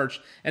much merch.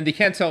 And they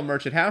can't sell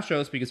merch at house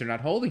shows because they're not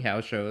holding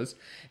house shows.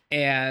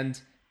 And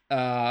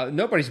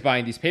nobody's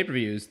buying these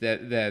pay-per-views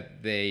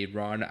that they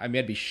run. I mean,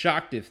 I'd be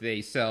shocked if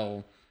they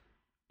sell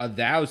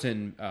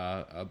 1,000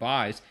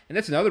 buys. And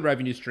that's another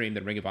revenue stream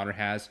that Ring of Honor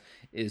has,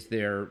 is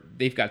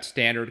they've got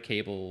standard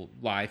cable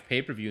live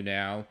pay-per-view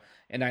now,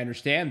 and I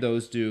understand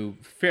those do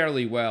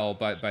fairly well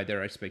by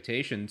their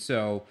expectations.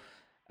 So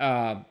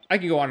I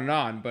can go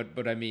on,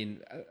 but I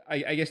mean,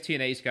 I guess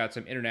TNA's got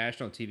some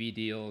international TV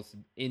deals.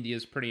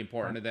 India's pretty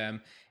important to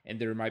them, and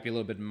there might be a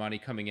little bit of money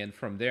coming in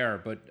from there,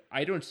 but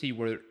I don't see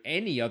where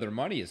any other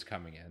money is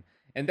coming in.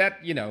 And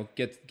that,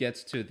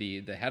 gets to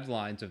the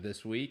headlines of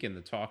this week and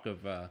the talk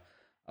of a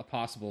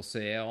possible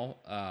sale.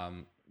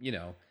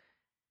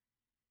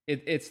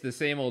 It's the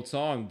same old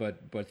song,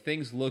 but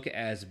things look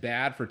as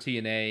bad for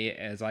TNA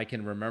as I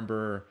can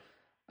remember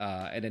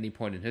at any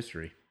point in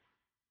history.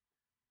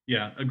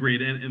 Yeah,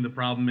 agreed. And the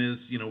problem is,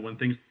 when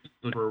things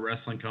look for a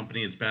wrestling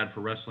company, it's bad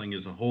for wrestling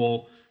as a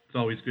whole. It's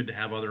always good to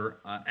have other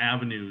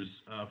avenues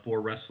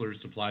for wrestlers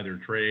to ply their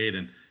trade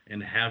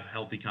and have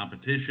healthy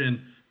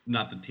competition.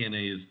 Not that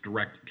TNA is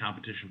direct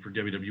competition for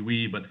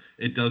WWE, but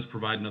it does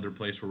provide another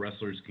place where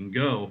wrestlers can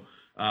go.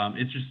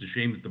 It's just a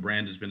shame that the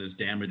brand has been as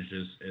damaged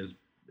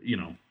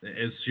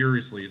as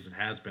seriously as it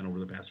has been over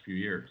the past few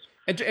years.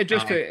 And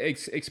just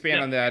to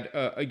expand on that,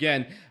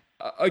 again,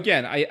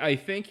 I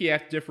think you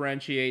have to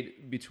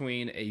differentiate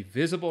between a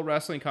visible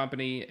wrestling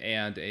company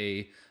and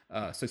a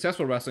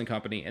successful wrestling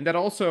company, and that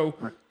also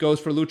goes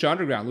for Lucha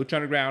Underground. Lucha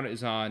Underground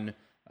is on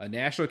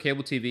national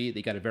cable TV.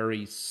 They got a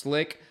very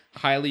slick,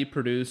 highly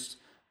produced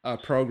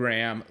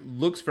program,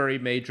 looks very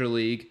major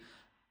league.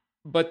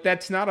 but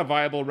that's not a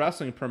viable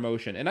wrestling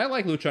promotion. And I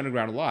like Lucha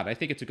Underground a lot. I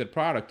think it's a good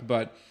product,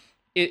 but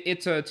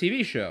it's a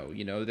TV show.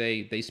 You know,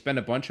 they spend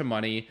a bunch of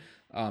money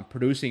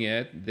producing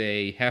it.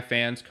 They have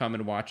fans come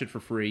and watch it for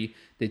free.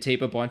 They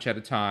tape a bunch at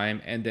a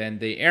time, and then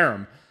they air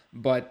them.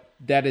 But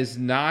that is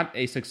not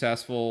a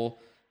successful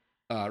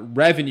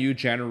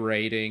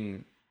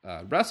revenue-generating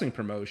wrestling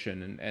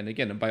promotion. And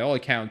again, by all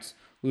accounts,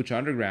 Lucha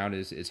Underground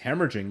is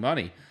hemorrhaging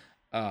money,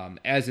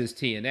 as is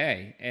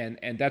TNA.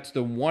 And that's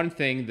the one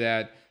thing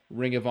that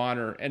Ring of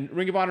Honor, and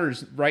Ring of Honor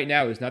right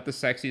now is not the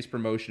sexiest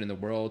promotion in the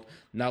world,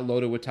 not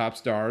loaded with top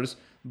stars,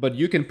 but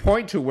you can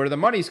point to where the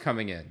money's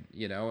coming in,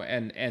 you know,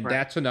 and right.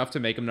 That's enough to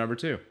make them number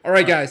 2. All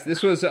right, guys,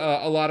 this was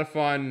a lot of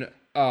fun.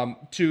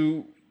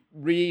 To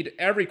read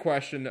every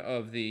question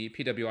of the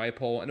PWI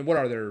poll, and what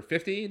are there,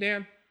 50,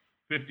 Dan?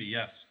 50,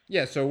 yes.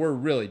 Yeah, so we're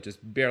really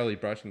just barely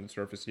brushing the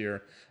surface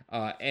here.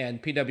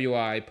 And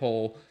PWI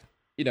poll,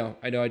 you know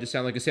I just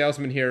sound like a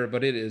salesman here,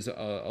 but it is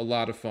a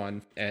lot of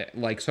fun.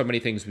 Like so many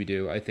things we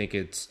do, I think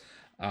it's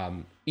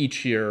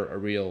each year a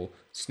real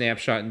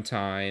snapshot in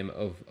time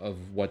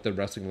of what the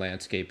wrestling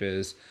landscape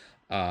is,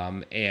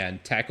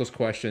 and tackles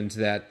questions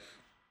that,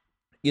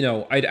 you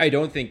know, I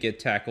don't think get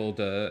tackled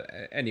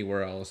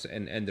anywhere else,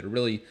 and they're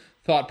really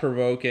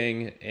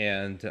thought-provoking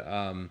and,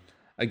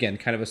 again,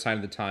 kind of a sign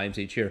of the times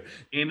each year.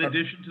 In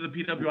addition to the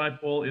PWI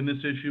poll in this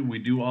issue, we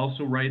do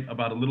also write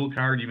about a little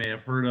card you may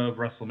have heard of,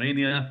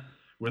 WrestleMania,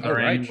 with our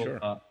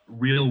annual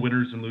real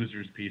winners and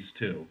losers piece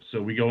too.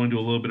 So we go into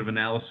a little bit of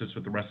analysis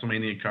with the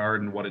WrestleMania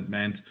card and what it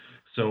meant.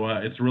 So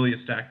it's really a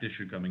stacked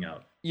issue coming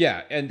out.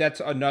 Yeah, and that's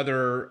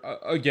another,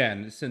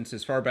 again, since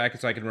as far back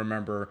as I can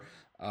remember,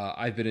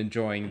 I've been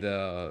enjoying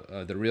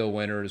the real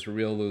winners,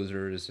 real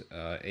losers,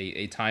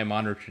 a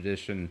time-honored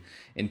tradition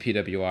in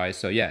PWI.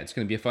 So yeah, it's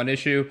going to be a fun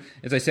issue.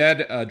 As I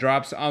said,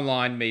 drops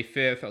online May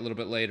 5th, a little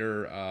bit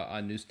later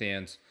on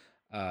newsstands.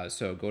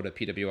 So go to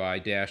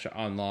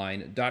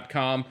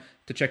pwi-online.com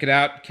to check it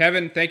out.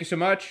 Kevin, thank you so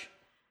much.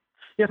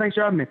 Yeah, thanks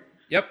for having me.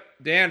 Yep.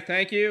 Dan,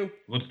 thank you.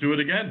 Let's do it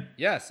again.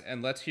 Yes,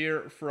 and let's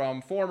hear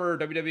from former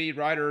WWE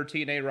writer,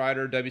 TNA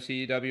writer,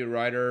 WCW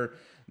writer,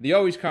 the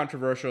always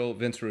controversial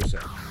Vince Russo.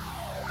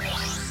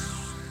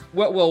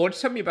 Well,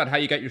 just tell me about how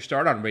you got your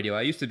start on radio.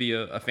 I used to be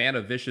a fan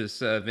of Vicious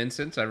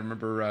Vincent. I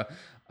remember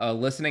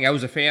listening. I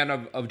was a fan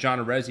of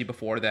John Arezzi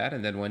before that,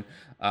 and then when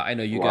I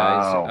know you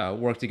guys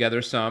worked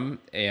together some,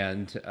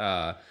 and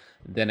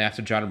then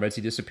after John Arezzi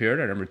disappeared,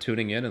 I remember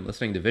tuning in and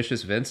listening to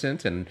Vicious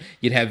Vincent, and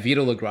you'd have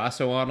Vito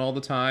LaGrasso on all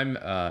the time,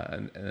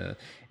 and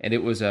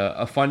it was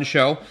a fun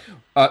show.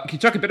 Can you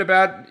talk a bit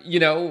about,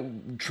 you know,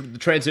 the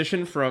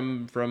transition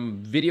from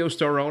video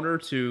store owner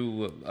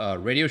to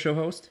radio show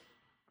host?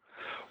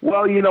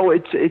 Well, you know,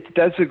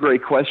 that's a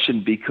great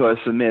question because,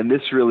 man,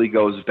 this really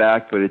goes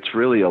back, but it's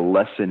really a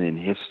lesson in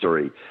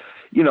history.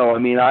 You know, I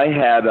mean, I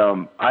had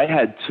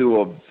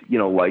two of, you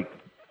know, like,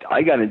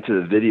 I got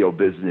into the video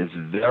business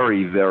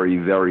very, very,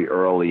 very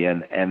early,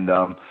 and you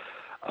know,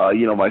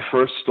 my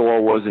first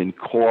store was in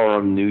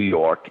Coram, New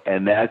York,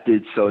 and that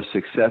did so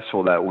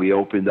successful that we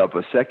opened up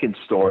a second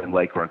store in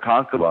Lake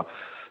Ronkonkoma.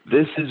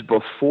 This is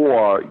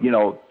before, you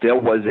know, there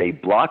was a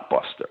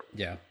Blockbuster.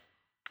 Yeah.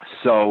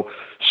 So,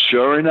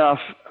 sure enough,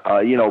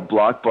 you know,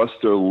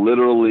 Blockbuster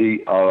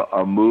literally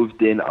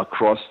moved in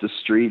across the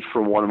street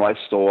from one of my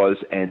stores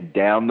and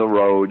down the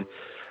road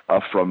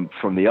from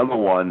the other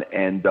one,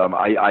 and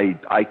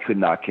I could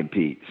not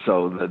compete.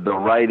 So the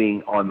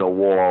writing on the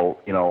wall,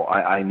 you know,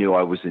 I knew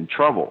I was in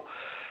trouble.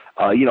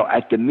 You know,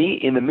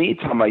 in the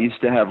meantime, I used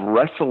to have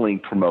wrestling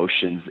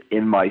promotions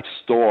in my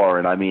store,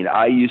 and I mean,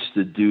 I used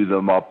to do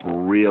them up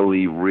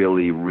really,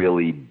 really,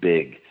 really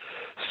big.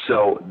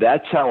 So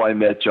that's how I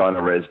met John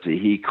Arezzi.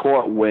 He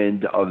caught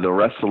wind of the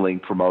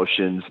wrestling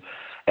promotions,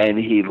 and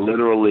he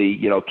literally,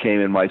 you know, came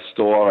in my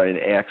store and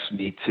asked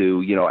me to,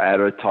 you know,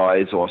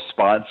 advertise or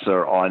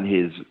sponsor on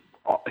his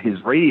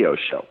radio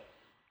show.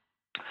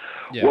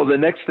 Yeah. Well, the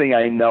next thing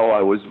I know,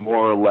 I was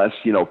more or less,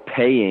 you know,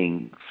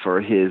 paying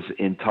for his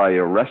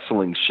entire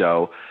wrestling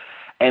show,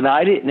 and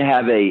I didn't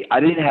have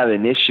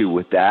an issue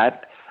with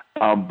that.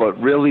 But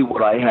really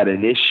what I had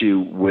an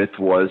issue with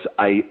was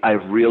I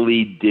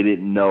really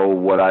didn't know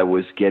what I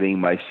was getting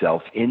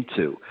myself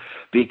into,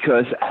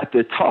 because at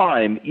the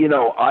time, you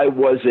know, I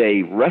was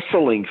a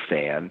wrestling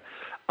fan,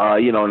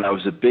 you know, and I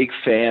was a big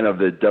fan of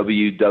the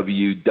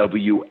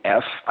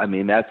WWF. I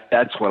mean,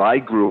 that's what I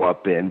grew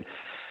up in.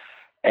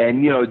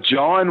 And, you know,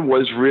 John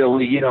was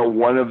really, you know,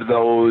 one of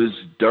those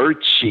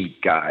dirt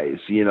sheet guys,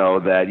 you know,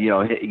 that, you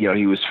know,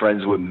 he was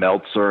friends with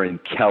Meltzer and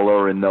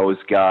Keller and those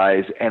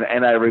guys.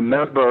 And I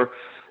remember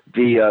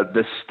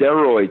the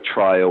steroid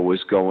trial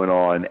was going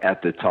on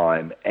at the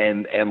time.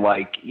 And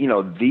like, you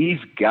know, these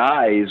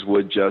guys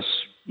were just,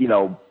 you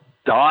know,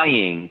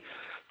 dying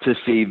to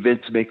see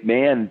Vince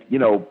McMahon, you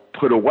know,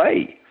 put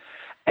away.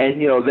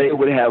 And, you know, they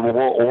would have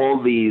all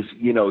these,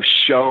 you know,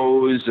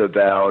 shows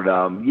about,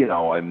 you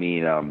know, I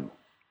mean,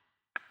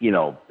 you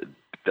know,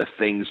 the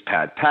things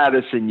Pat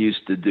Patterson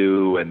used to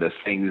do and the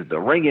things the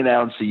ring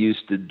announcer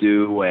used to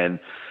do. And,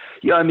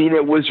 Yeah, I mean,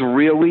 it was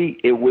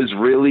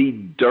really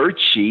dirt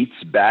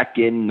sheets back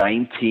in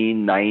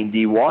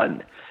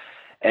 1991,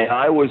 and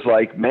I was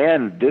like,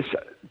 man, this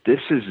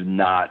is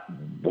not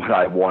what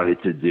I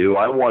wanted to do.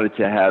 I wanted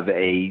to have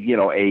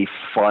a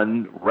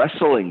fun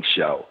wrestling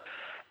show,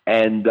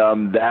 and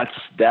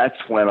that's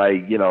when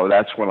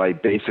I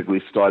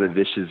basically started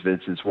Vicious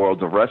Vincent's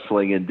World of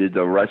Wrestling and did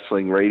the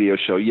wrestling radio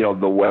show,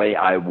 the way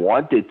I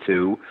wanted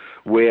to,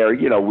 where,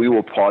 we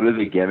were part of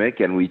the gimmick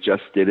and we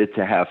just did it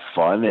to have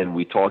fun, and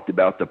we talked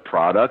about the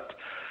product,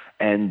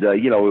 and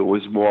it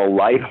was more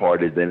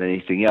lighthearted than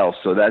anything else.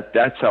 So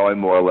that's how I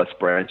more or less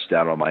branched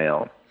out on my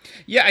own.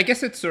 Yeah, I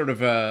guess it's sort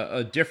of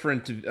a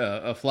different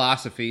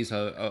philosophies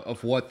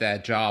of what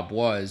that job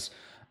was,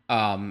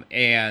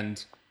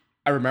 and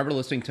I remember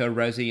listening to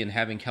Resi and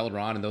having Keller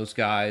on and those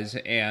guys,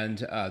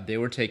 and they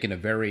were taking a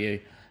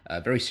very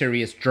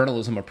serious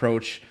journalism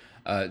approach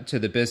to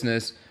the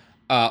business,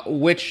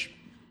 which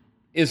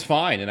is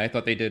fine, and I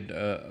thought they did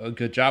a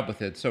good job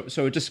with it.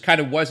 So it just kind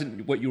of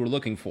wasn't what you were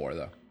looking for,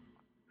 though.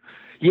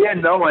 Yeah,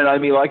 no, and I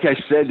mean, like I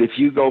said, if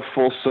you go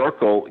full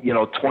circle,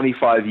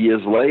 25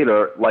 years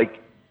later, like,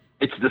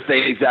 it's the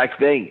same exact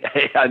thing.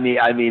 I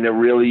mean, it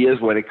really is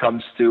when it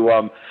comes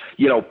to,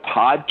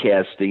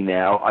 podcasting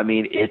now. I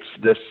mean, it's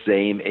the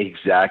same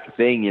exact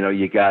thing.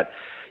 You got,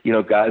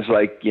 guys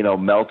like,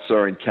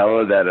 Meltzer and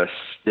Keller that are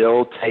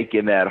still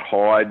taking that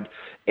hard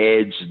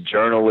edge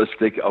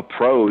journalistic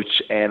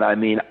approach. And I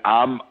mean,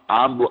 I'm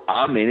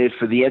in it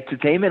for the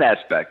entertainment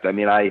aspect. I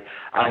mean, I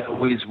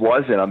always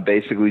was, and I'm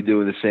basically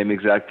doing the same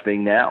exact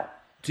thing now.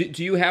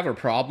 Do you have a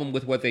problem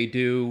with what they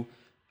do?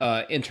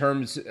 In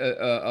terms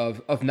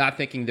of not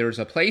thinking there's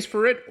a place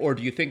for it, or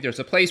do you think there's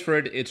a place for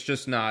it, it's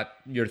just not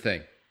your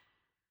thing?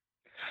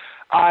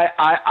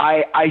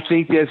 I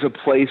think there's a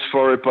place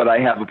for it, but I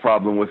have a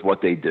problem with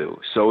what they do.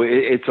 So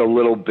it's a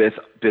little bit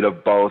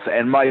of both.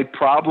 And my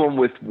problem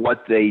with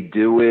what they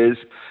do is,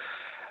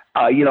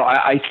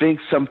 I think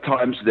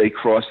sometimes they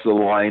cross the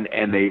line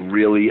and they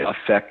really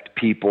affect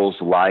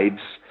people's lives.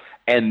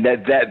 And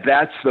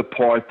that's the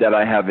part that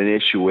I have an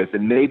issue with.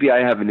 And maybe I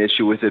have an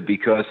issue with it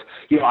because,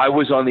 I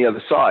was on the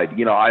other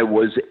side. I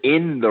was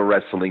in the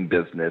wrestling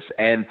business.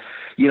 And,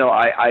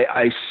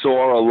 I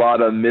saw a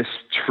lot of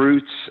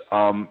mistruths,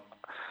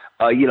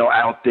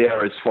 out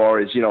there as far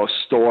as,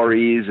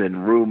 stories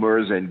and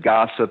rumors and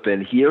gossip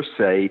and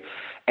hearsay.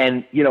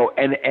 And,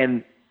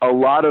 and a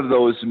lot of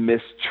those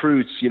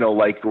mistruths,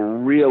 like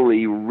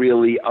really,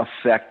 really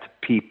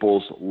affect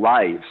people's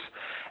lives.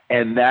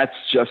 And that's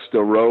just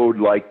a road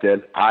like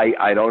that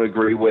I don't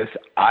agree with.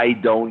 I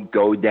don't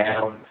go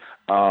down.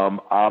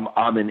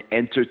 I'm an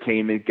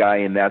entertainment guy,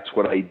 and that's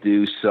what I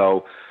do.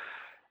 So,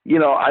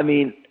 I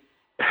mean,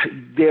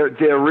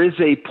 there is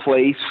a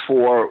place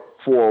for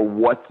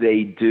what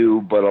they do,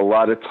 but a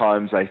lot of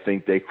times I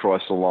think they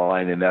cross the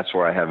line, and that's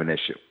where I have an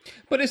issue.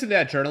 But isn't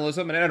that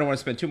journalism? And I don't want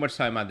to spend too much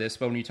time on this,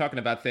 but when you're talking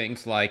about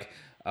things like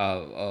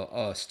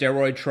a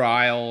steroid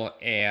trial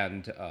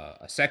and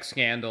a sex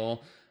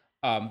scandal,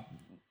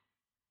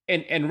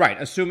 And right,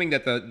 assuming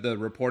that the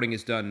reporting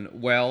is done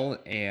well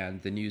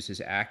and the news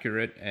is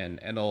accurate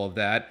and all of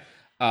that,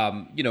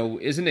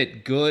 isn't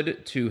it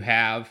good to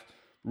have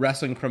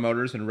wrestling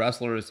promoters and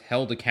wrestlers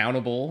held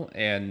accountable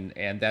and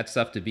that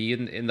stuff to be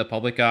in the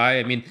public eye?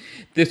 I mean,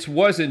 this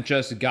wasn't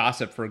just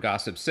gossip for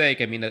gossip's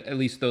sake. I mean, at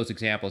least those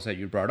examples that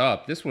you brought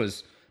up, this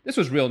was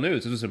real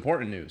news. This was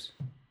important news.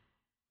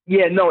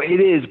 Yeah, no,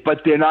 it is,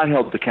 but they're not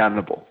held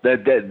accountable.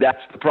 That's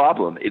the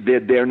problem.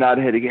 They're not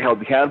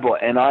held accountable,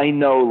 and I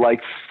know,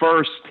 like,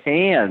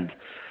 firsthand,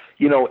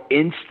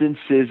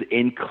 instances,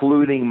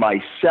 including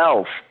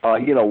myself,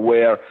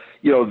 where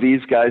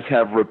these guys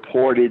have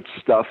reported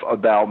stuff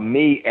about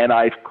me, and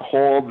I've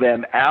called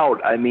them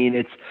out. I mean,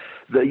 it's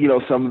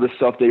some of the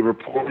stuff they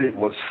reported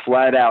was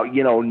flat out,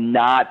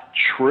 not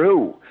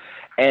true,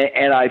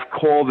 and I've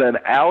called them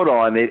out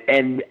on it,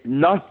 and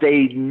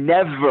they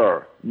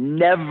never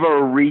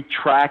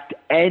retract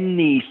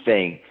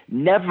anything,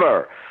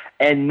 never.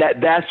 And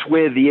that's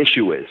where the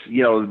issue is.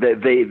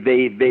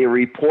 They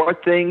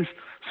report things.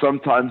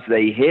 Sometimes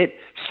they hit,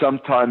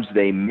 sometimes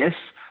they miss,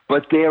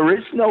 but there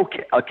is no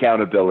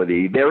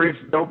accountability. There is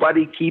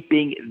nobody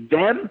keeping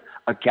them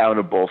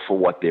accountable for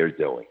what they're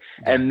doing.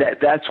 And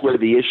that's where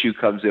the issue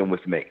comes in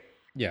with me.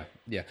 Yeah.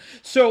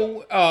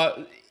 So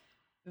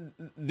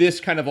this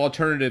kind of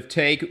alternative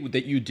take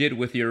that you did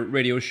with your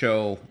radio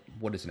show,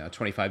 what is it now,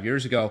 25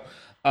 years ago,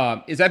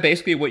 is that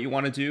basically what you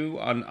want to do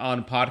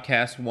on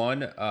Podcast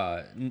One?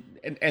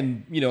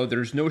 And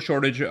there's no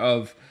shortage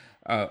of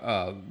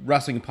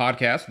wrestling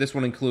podcasts, this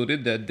one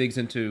included, that digs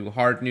into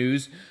hard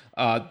news.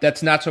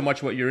 That's not so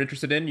much what you're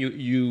interested in.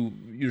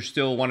 You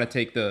still want to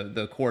take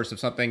the course of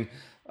something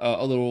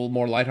a little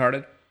more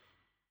lighthearted?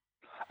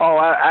 Oh,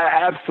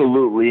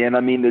 absolutely. And I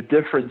mean, the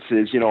difference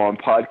is, on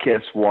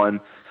Podcast One,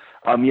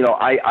 I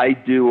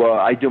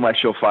do my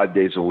show 5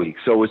 days a week.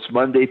 So it's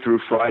Monday through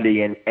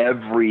Friday, and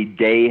every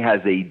day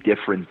has a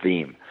different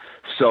theme.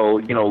 So,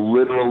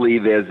 literally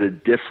there's a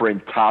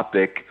different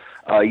topic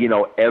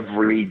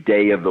every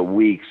day of the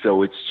week.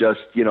 So it's just,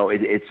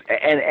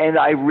 and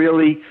I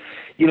really,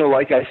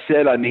 like I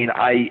said, I mean,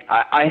 I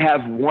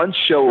have one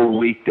show a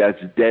week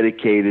that's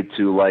dedicated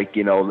to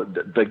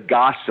the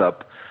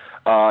gossip,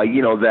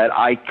 that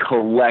I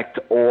collect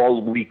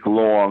all week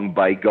long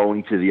by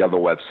going to the other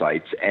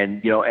websites,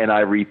 and I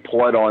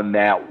report on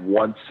that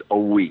once a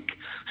week.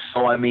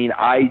 So, I mean,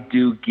 I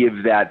do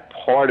give that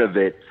part of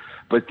it,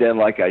 but then,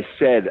 like I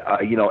said,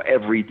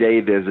 every day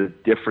there's a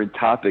different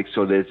topic,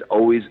 so there's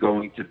always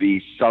going to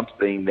be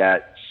something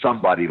that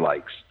somebody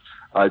likes,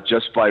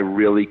 just by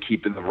really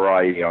keeping the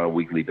variety on a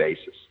weekly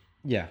basis.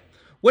 Yeah.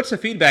 What's the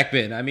feedback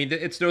been? I mean,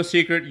 it's no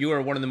secret you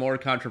are one of the more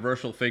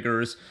controversial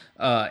figures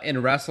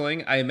in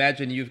wrestling. I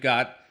imagine you've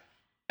got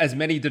as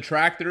many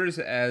detractors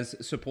as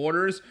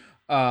supporters.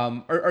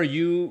 Are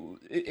you?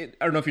 I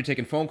don't know if you're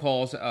taking phone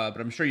calls, but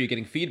I'm sure you're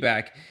getting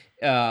feedback.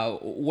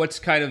 What's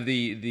kind of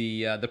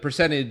the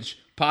percentage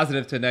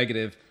positive to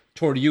negative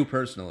toward you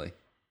personally?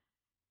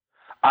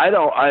 I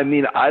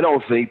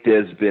don't think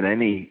there's been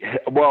any.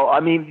 Well, I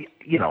mean,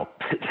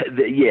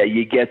 yeah,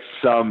 you get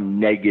some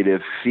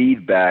negative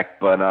feedback,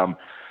 but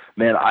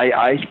man,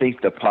 I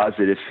think the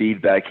positive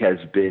feedback has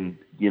been,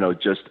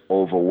 just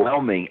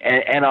overwhelming,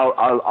 and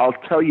I'll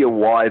tell you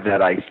why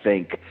that I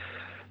think.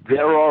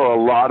 There are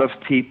a lot of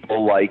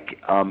people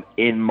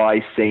in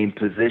my same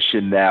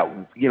position that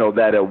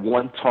that at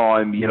one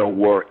time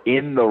were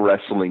in the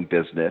wrestling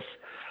business,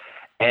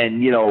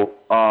 and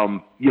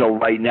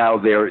right now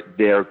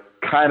they're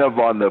kind of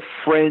on the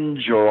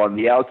fringe or on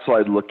the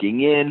outside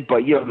looking in,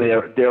 but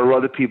there are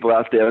other people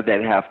out there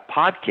that have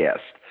podcasts.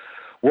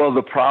 Well,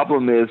 the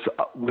problem is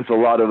with a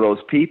lot of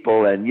those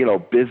people, and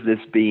business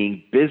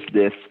being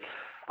business,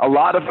 a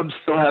lot of them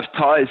still have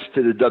ties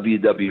to the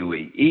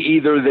WWE.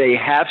 Either they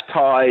have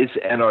ties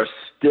and are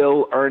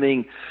still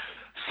earning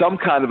some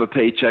kind of a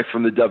paycheck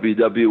from the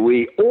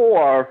WWE,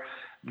 or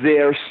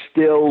they're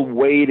still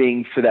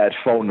waiting for that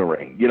phone to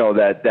ring,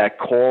 that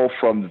call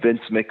from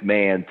Vince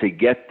McMahon to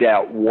get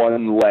that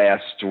one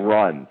last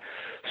run.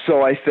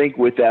 So I think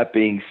with that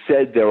being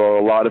said, there are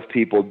a lot of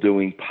people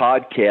doing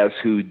podcasts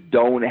who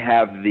don't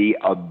have the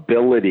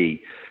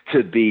ability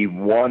to be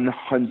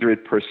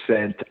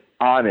 100%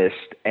 honest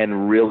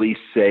and really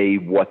say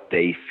what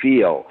they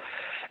feel.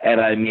 And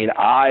I mean,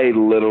 I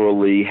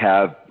literally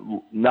have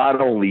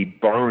not only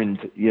burned,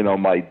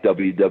 my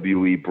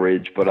WWE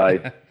bridge, but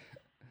I've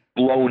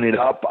blown it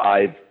up.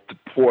 I've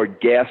poured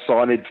gas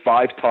on it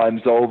 5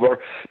 times over,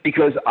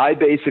 because I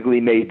basically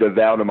made the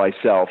vow to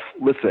myself,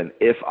 listen,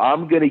 if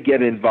I'm going to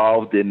get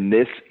involved in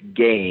this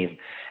game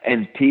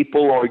and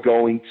people are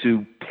going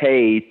to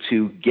pay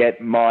to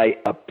get my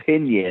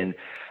opinion,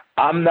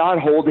 I'm not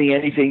holding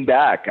anything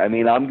back. I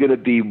mean, I'm going to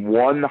be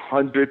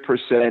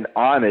 100%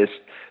 honest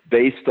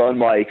based on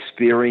my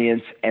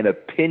experience and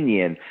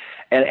opinion.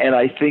 And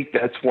I think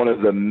that's one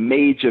of the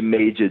major,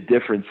 major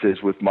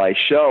differences with my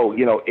show.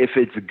 If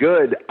it's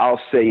good,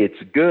 I'll say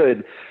it's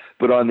good.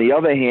 But on the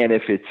other hand,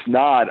 if it's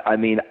not, I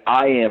mean,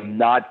 I am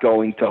not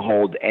going to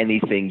hold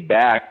anything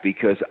back,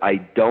 because I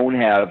don't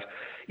have,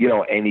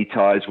 any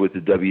ties with the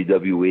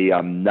WWE.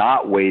 I'm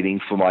not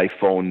waiting for my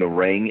phone to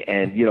ring.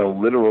 And,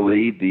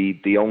 literally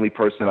the only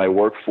person I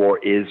work for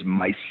is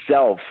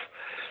myself.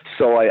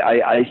 So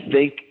I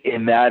think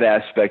in that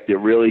aspect, it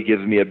really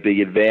gives me a big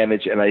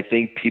advantage. And I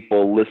think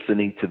people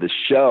listening to the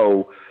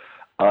show,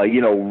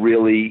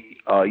 really,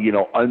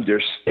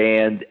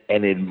 understand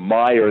and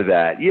admire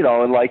that, and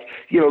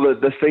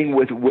the thing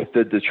with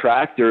the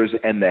detractors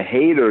and the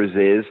haters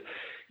is,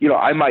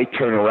 I might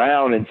turn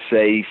around and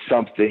say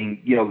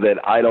something, that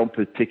I don't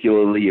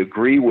particularly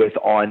agree with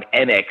on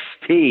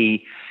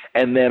NXT.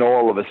 And then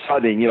all of a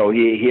sudden,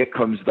 here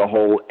comes the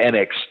whole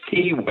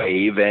NXT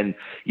wave, and,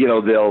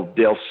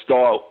 they'll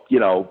start,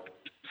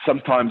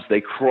 sometimes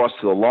they cross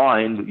the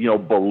line,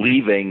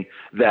 believing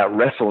that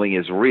wrestling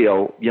is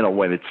real,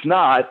 when it's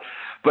not.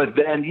 But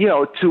then,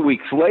 2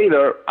 weeks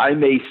later, I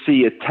may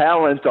see a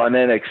talent on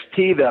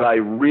NXT that I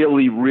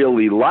really,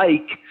 really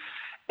like.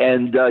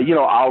 And,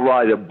 I'll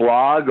write a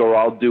blog or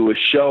I'll do a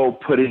show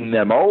putting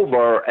them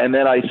over. And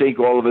then I think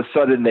all of a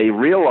sudden they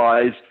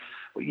realize,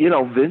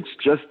 Vince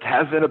just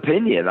has an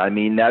opinion. I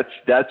mean,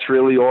 that's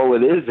really all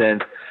it is.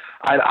 And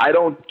I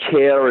don't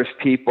care if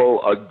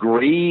people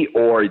agree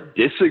or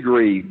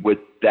disagree with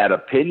that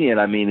opinion.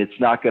 I mean, it's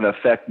not going to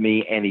affect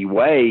me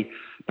anyway.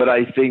 But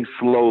I think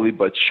slowly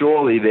but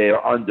surely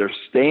they're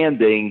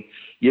understanding,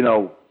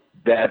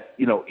 that,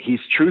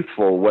 he's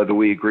truthful, whether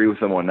we agree with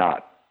him or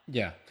not.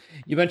 Yeah.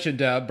 You mentioned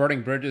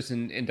burning bridges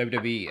in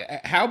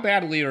WWE. How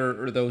badly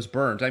are those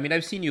burned? I mean,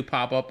 I've seen you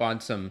pop up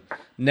on some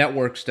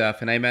network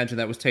stuff, and I imagine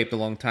that was taped a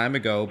long time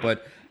ago,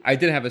 but I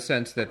did have a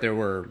sense that there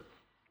were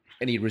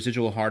any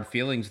residual hard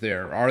feelings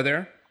there. Are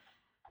there?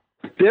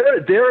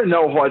 There are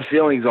no hard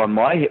feelings on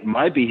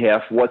my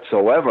behalf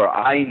whatsoever.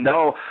 I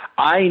know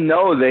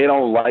they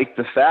don't like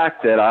the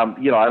fact that I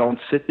don't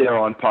sit there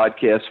on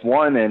Podcast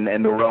One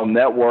and the Realm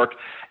Network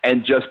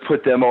and just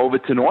put them over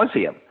to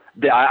nauseam.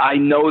 I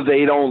know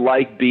they don't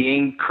like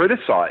being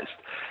criticized.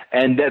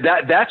 And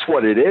that's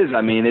what it is.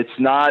 I mean, it's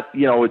not,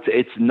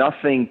 it's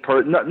nothing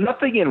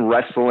nothing in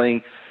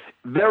wrestling.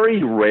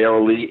 Very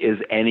rarely is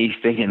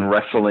anything in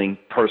wrestling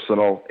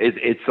personal.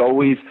 It's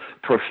always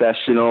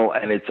professional,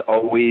 and it's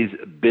always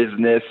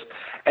business.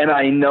 And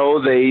I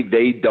know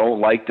they don't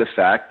like the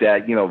fact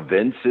that,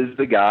 Vince is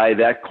the guy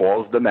that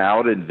calls them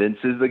out, and Vince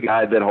is the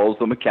guy that holds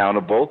them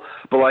accountable.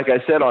 But like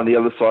I said, on the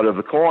other side of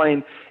the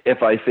coin,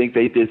 if I think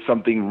they did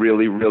something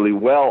really, really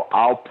well,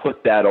 I'll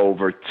put that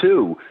over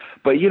too.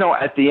 But,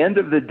 at the end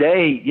of the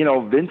day,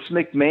 Vince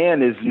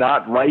McMahon is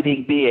not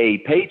writing me a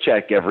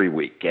paycheck every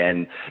week.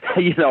 And,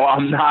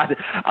 I'm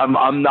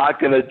not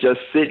going to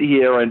just sit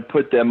here and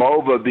put them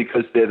over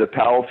because they're the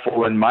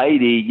powerful and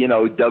mighty,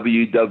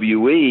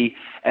 WWE.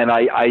 And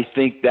I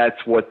think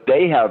that's what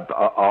they have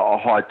a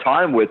hard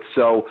time with.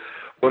 So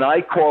when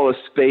I call a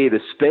spade,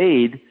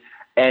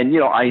 and,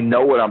 I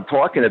know what I'm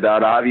talking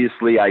about.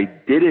 Obviously, I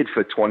did it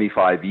for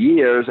 25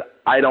 years.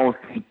 I don't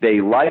think they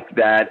like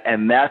that.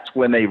 And that's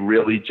when they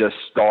really just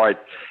start,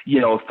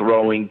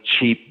 throwing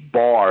cheap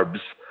barbs,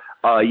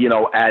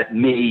 at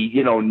me,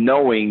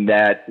 knowing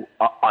that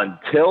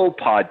until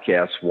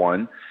Podcast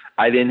One,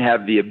 I didn't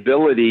have the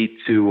ability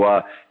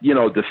to,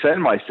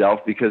 defend myself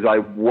because I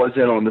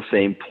wasn't on the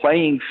same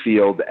playing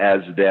field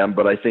as them.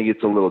 But I think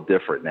it's a little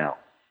different now.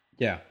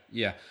 Yeah.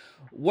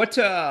 What,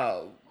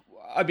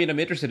 I'm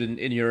interested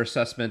in your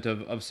assessment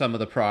of some of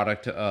the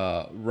product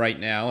right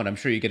now, and I'm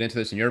sure you get into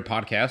this in your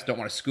podcast. Don't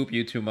want to scoop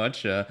you too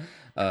much,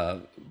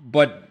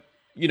 but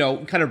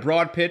kind of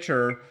broad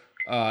picture.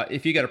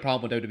 If you got a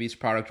problem with WWE's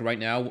product right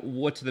now,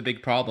 what's the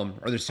big problem?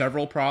 Are there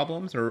several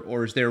problems,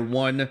 or is there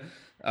one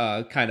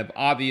kind of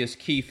obvious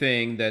key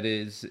thing that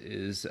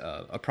is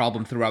a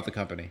problem throughout the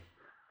company?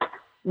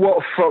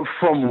 Well,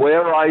 from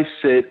where I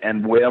sit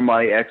and where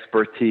my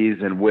expertise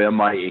and where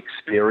my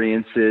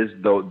experience is,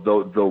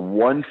 the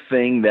one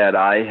thing that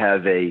I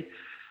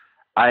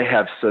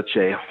have such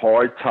a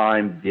hard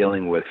time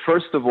dealing with,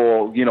 first of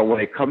all, when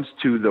it comes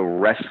to the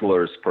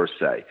wrestlers per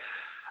se,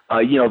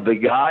 the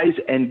guys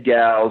and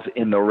gals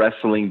in the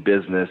wrestling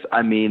business,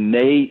 I mean,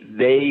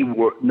 they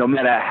were, no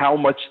matter how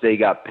much they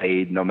got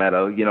paid, no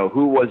matter,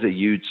 who was a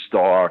huge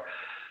star,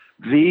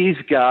 these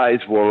guys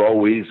were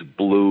always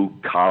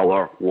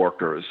blue-collar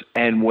workers.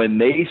 And when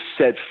they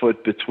set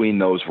foot between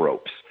those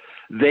ropes,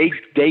 they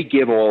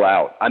give all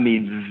out. I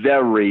mean,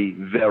 very,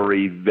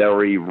 very,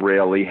 very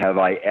rarely have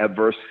I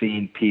ever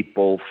seen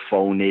people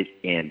phone it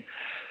in.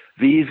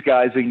 These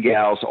guys and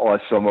gals are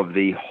some of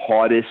the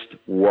hardest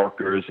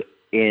workers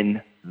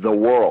in the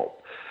world.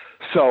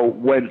 So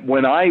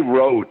when I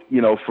wrote,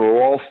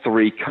 for all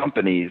three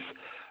companies,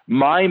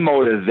 my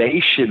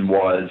motivation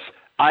was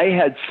I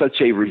had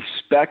such a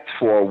respect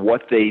for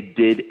what they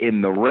did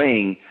in the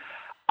ring.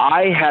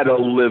 I had to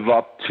live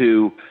up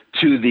to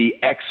the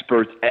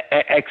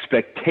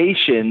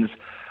expectations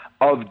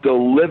of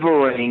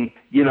delivering,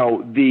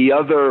 the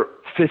other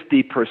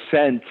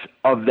 50%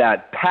 of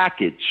that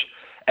package.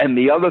 And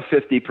the other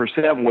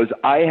 50% was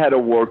I had to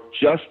work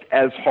just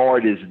as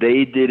hard as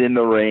they did in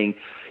the ring,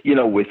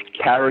 with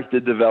character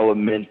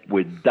development,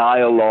 with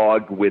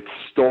dialogue, with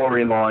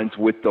storylines,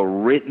 with the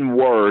written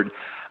word.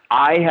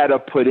 I had to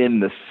put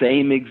in the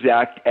same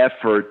exact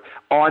effort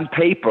on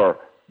paper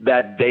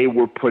that they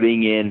were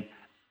putting in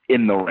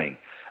the ring.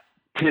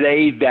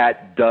 Today,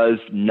 that does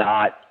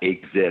not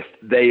exist.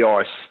 They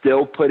are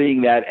still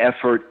putting that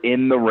effort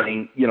in the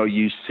ring.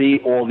 You see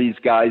all these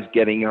guys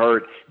getting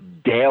hurt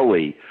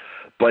daily,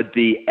 but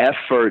the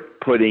effort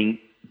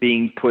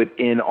being put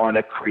in on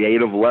a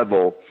creative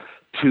level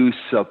to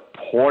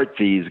support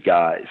these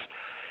guys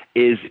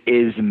is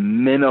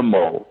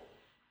minimal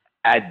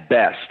at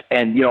best.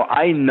 And,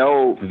 I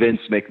know Vince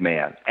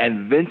McMahon,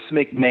 and Vince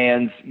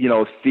McMahon's,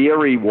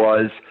 theory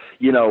was,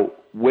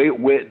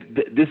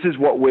 this is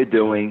what we're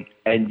doing,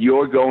 and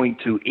you're going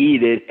to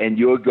eat it, and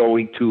you're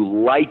going to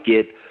like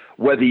it,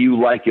 whether you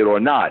like it or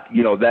not.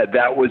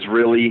 That was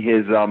really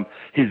his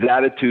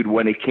attitude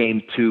when it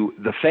came to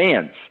the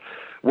fans.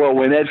 Well,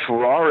 when Ed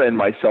Ferrara and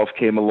myself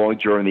came along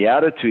during the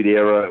Attitude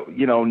Era,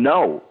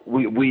 no,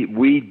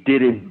 we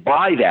didn't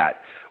buy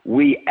that.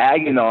 We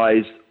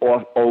agonized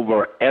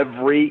over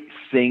every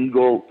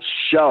single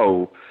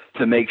show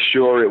to make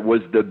sure it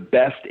was the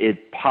best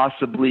it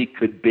possibly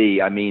could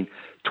be. I mean,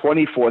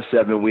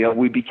 24/7,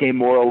 we became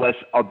more or less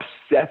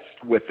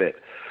obsessed with it.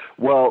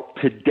 Well,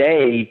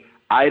 today,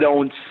 I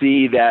don't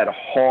see that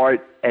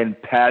heart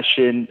and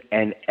passion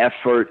and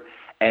effort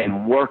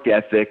and work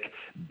ethic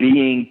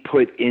being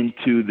put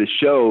into the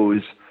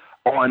shows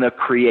on a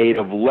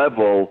creative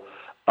level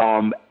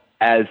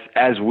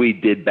as we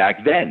did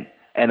back then.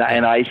 And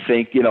I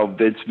think,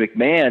 Vince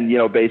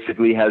McMahon,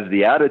 basically has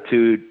the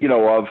attitude,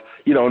 of,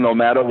 no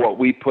matter what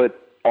we put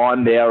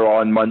on there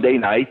on Monday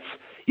nights,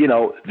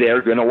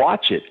 they're going to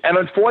watch it. And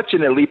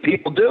unfortunately,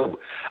 people do.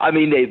 I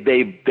mean,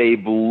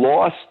 they've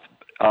lost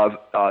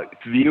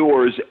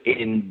viewers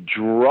in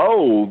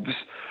droves,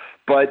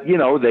 but,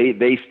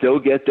 they still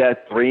get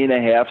that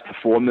 3.5 to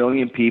 4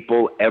 million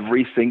people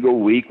every single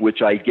week,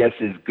 which I guess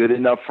is good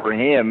enough for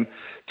him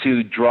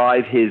to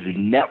drive his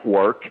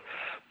network.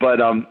 But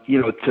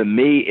to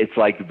me, it's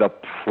like the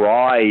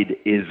pride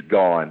is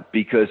gone,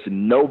 because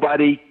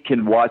nobody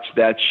can watch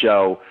that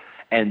show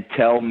and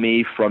tell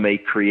me from a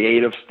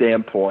creative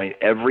standpoint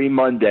every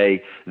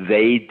Monday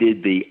they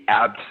did the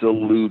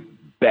absolute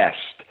best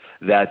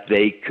that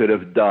they could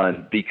have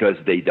done, because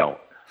they don't.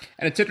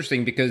 And it's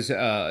interesting because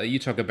you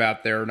talk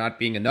about there not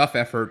being enough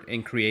effort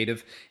in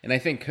creative, and I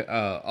think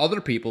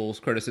other people's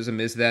criticism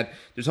is that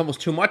there's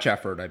almost too much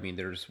effort. I mean,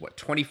 there's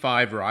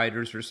 25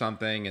 writers or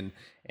something,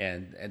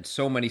 and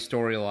so many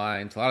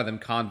storylines, a lot of them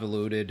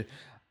convoluted.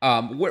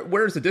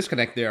 Where's the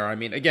disconnect there? I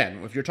mean,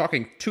 again, if you're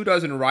talking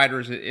 24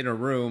 writers in a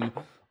room,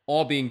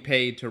 all being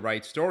paid to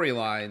write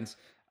storylines,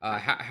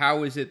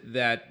 how is it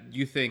that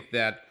you think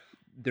that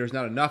there's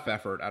not enough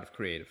effort out of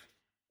creative?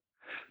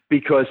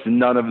 Because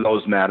none of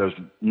those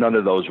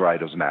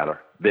writers matter.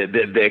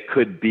 There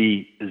could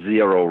be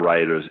 0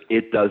 writers.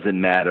 It doesn't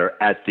matter.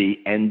 At the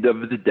end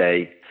of the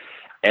day,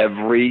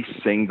 every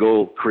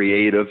single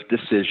creative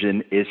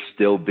decision is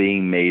still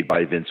being made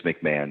by Vince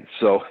McMahon.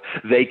 So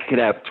they could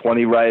have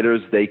 20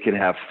 writers, they could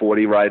have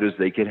 40 writers,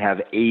 they could have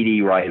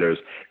 80 writers.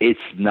 It's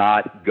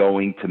not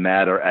going to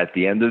matter. At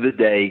the end of the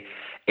day,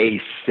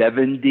 a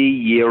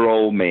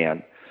 70-year-old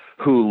man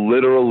who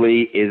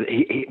literally is,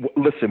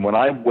 listen, when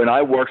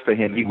I worked for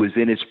him, he was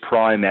in his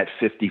prime at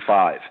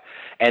 55.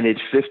 And at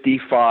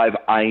 55,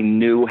 I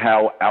knew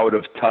how out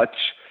of touch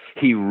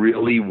he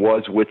really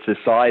was with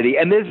society.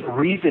 And there's a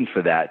reason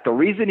for that. The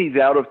reason he's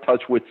out of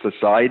touch with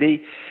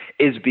society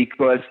is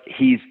because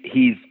he's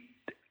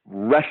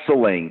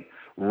wrestling.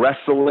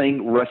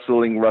 Wrestling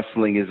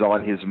is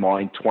on his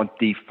mind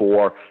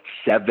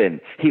 24/7.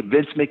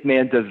 Vince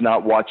McMahon does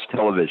not watch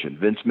television.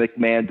 Vince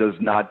McMahon does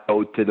not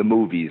go to the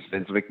movies.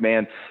 Vince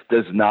McMahon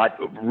does not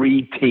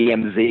read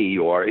TMZ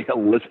or he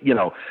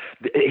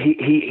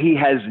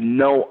has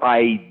no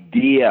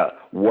idea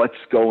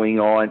what's going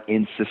on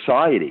in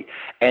society.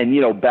 And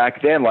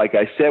back then, like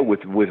I said,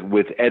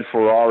 with Ed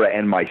Ferrara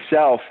and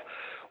myself,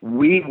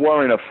 we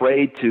weren't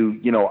afraid to,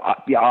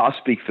 I'll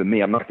speak for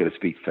me. I'm not going to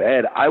speak for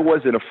Ed. I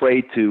wasn't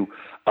afraid to,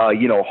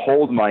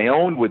 hold my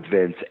own with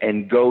Vince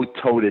and go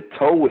toe to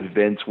toe with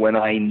Vince when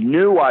I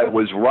knew I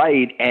was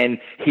right and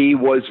he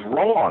was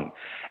wrong.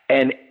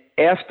 And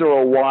after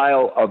a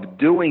while of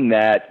doing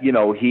that, he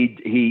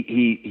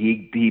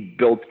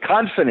built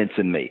confidence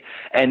in me,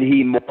 and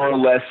he more or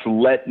less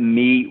let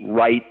me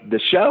write the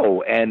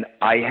show. And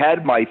I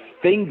had my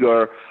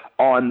finger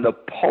on the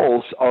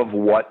pulse of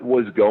what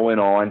was going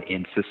on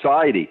in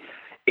society.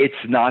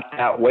 It's not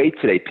that way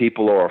today.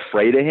 People are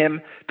afraid of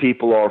him.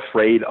 People are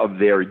afraid of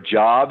their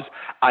jobs.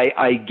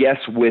 I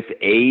guess with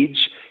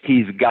age,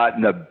 he's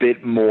gotten a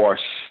bit more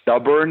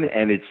stubborn,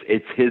 and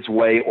it's his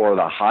way or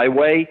the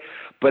highway.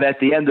 But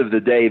at the end of the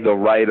day, the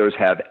writers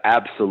have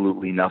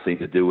absolutely nothing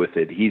to do with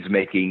it. He's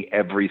making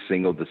every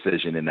single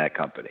decision in that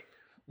company.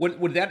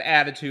 Would that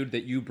attitude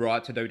that you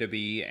brought to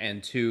WWE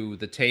and to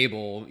the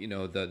table,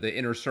 the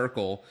inner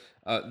circle,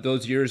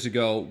 those years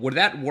ago, would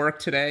that work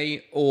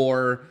today,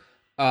 or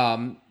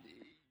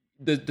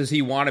does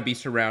he want to be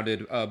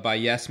surrounded by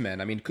yes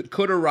men? I mean,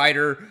 could a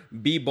writer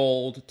be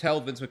bold, tell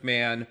Vince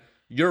McMahon,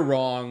 "You're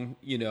wrong.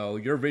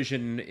 Your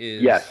vision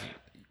is..." Yes.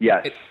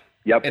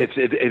 Yep. If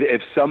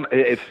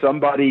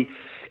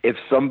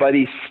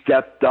somebody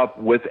stepped up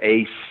with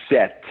a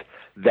set,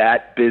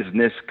 that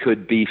business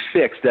could be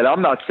fixed. And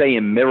I'm not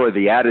saying mirror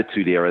the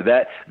Attitude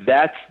Era.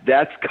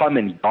 That's come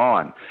and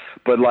gone.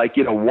 But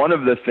one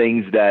of the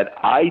things that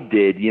I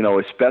did,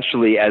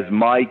 especially as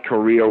my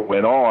career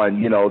went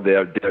on,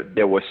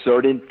 there were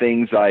certain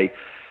things I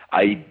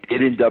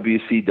did in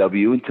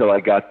WCW until I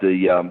got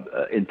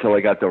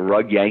the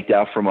rug yanked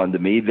out from under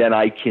me. Then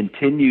I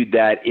continued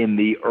that in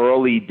the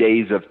early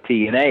days of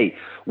TNA.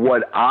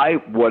 What I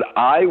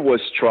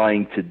was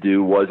trying to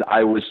do was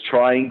I was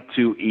trying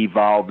to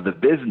evolve the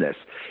business.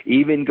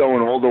 Even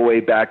going all the way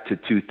back to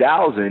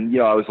 2000,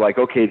 I was like,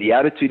 okay, the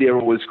Attitude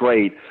Era was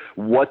great.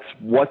 What's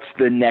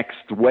the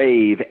next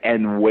wave,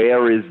 and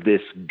where is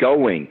this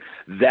going?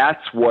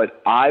 That's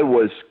what I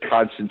was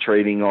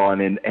concentrating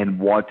on and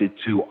wanted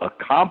to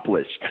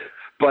accomplish.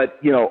 But,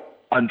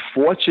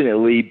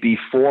 unfortunately,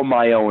 before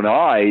my own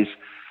eyes,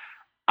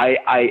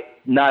 I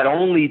not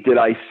only did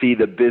I see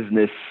the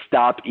business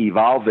stop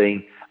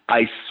evolving,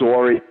 I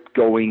saw it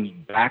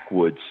going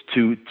backwards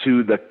to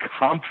the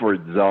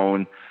comfort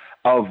zone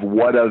of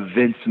what a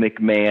Vince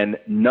McMahon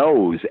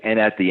knows. And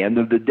at the end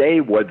of the day,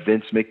 what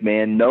Vince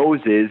McMahon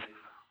knows is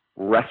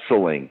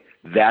wrestling.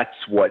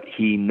 That's what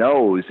he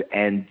knows.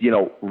 And,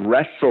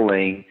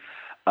 wrestling,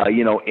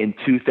 in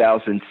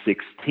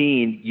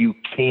 2016, you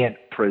can't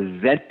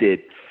present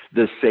it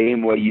the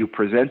same way you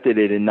presented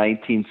it in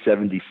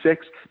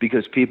 1976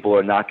 because people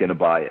are not going to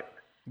buy it.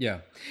 Yeah.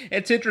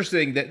 It's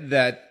interesting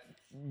that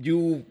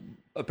you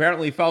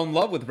apparently fell in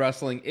love with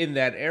wrestling in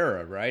that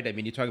era, right? I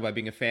mean, you talk about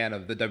being a fan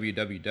of the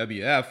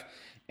WWF,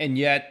 and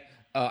yet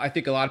I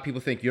think a lot of people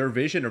think your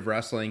vision of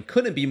wrestling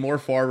couldn't be more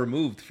far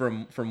removed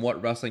from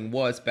what wrestling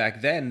was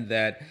back then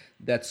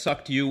that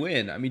sucked you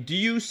in. I mean, do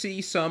you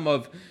see some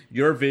of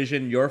your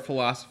vision, your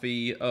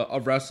philosophy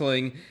of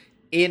wrestling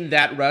in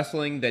that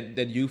wrestling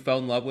that you fell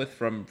in love with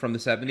from the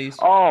 70s?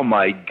 Oh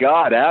my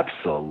God,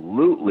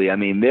 absolutely. I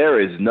mean, there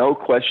is no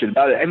question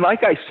about it. And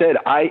like I said,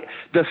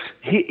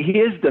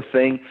 here's the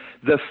thing: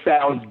 the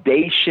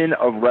foundation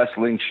of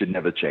wrestling should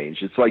never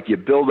change. It's like you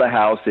build a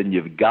house and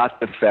you've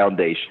got the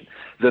foundation.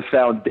 The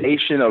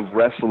foundation of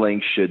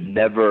wrestling should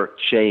never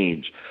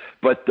change,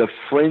 but the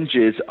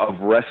fringes of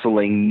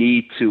wrestling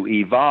need to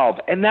evolve,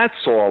 and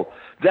that's all.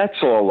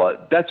 That's all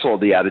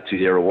the Attitude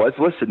Era was.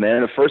 Listen,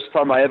 man, the first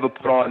time I ever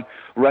put on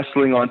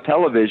wrestling on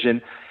television,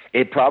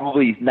 it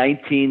probably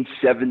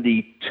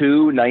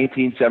 1972,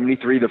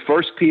 1973. The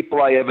first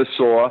people I ever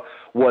saw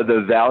were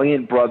the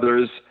Valiant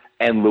Brothers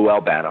and Lou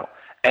Albano.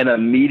 And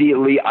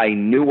immediately I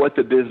knew what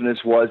the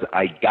business was.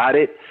 I got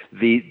it.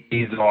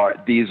 These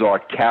are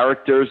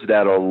characters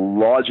that are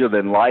larger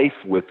than life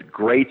with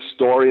great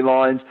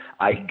storylines.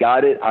 I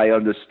got it. I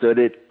understood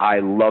it. I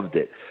loved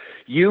it.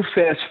 You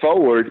fast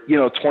forward,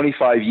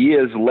 25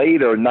 years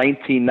later,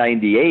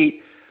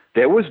 1998,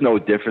 there was no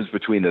difference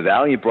between the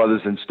Valiant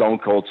Brothers and Stone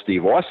Cold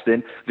Steve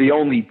Austin. The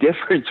only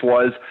difference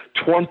was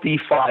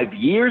 25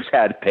 years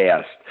had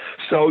passed.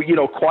 So,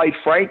 quite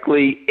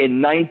frankly,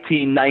 in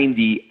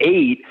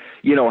 1998,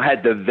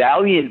 had the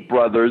Valiant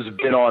Brothers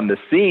been on the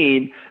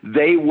scene,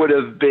 they would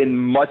have been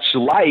much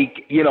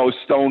like,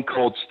 Stone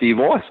Cold Steve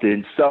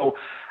Austin. So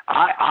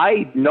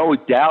I no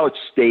doubt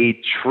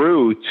stayed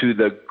true to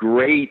the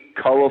great,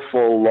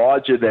 colorful,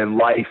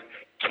 larger-than-life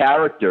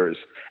characters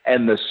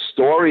and the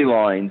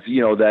storylines,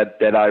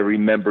 that I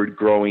remembered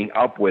growing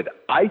up with.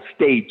 I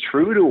stayed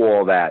true to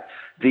all that.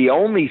 The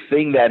only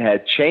thing that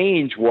had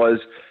changed was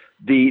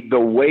the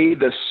way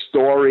the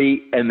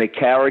story and the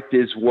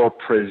characters were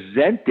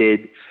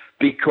presented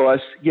because,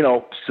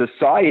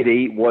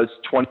 society was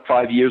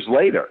 25 years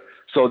later.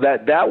 So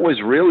that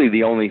was really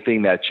the only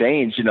thing that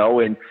changed,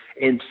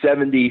 In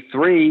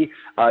 73,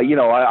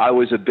 I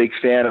was a big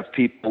fan of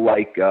people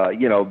like,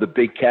 the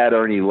Big Cat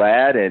Ernie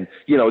Ladd and,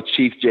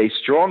 Chief Jay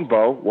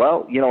Strongbow.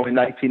 Well, in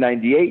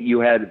 1998,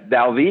 you had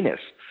Val Venus.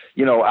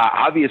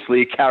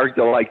 Obviously a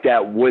character like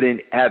that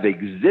wouldn't have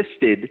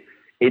existed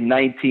in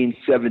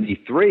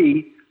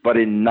 1973, but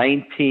in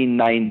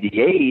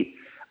 1998,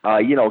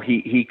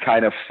 he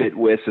kind of fit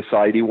where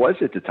society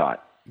was at the time.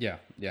 Yeah.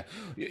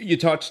 You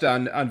touched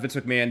on Vince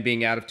McMahon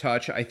being out of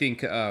touch. I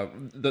think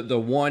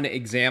the one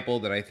example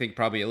that I think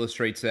probably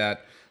illustrates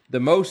that the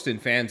most in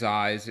fans'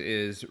 eyes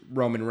is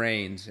Roman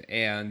Reigns.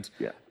 And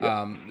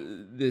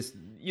this,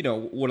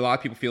 what a lot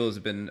of people feel has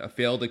been a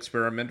failed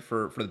experiment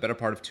for the better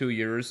part of 2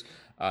 years.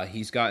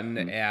 He's gotten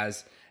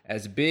as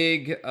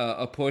big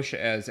a push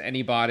as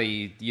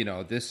anybody,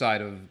 this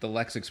side of the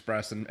Lex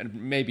Express and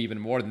maybe even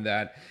more than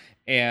that.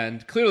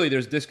 And clearly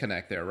there's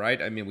disconnect there,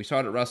 right? I mean, we saw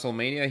it at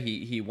WrestleMania.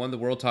 He won the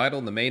world title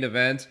in the main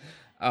event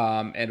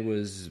and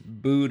was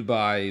booed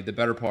by the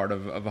better part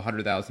of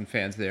 100,000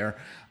 fans there.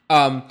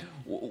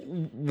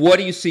 What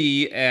do you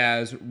see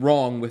as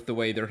wrong with the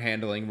way they're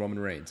handling Roman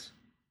Reigns?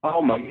 Oh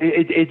my!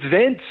 It's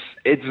Vince.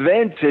 It's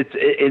Vince. It's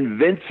in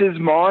Vince's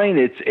mind.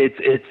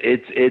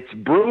 It's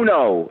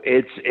Bruno.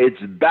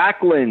 It's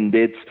Backlund.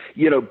 It's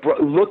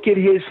look at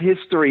his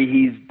history.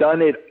 He's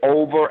done it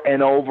over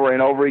and over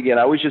and over again.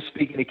 I was just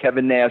speaking to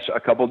Kevin Nash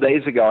a couple of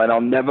days ago, and I'll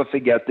never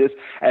forget this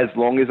as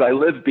long as I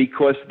live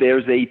because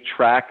there's a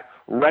track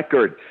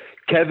record.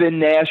 Kevin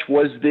Nash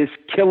was this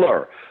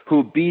killer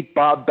who beat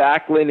Bob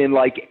Backlund in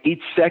like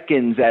 8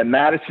 seconds at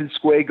Madison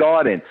Square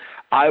Garden.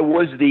 I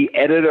was the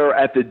editor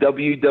at the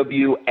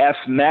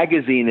WWF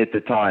magazine at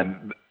the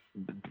time.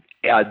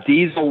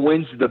 Diesel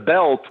wins the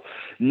belt.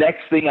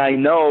 Next thing I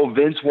know,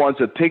 Vince wants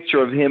a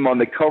picture of him on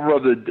the cover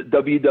of the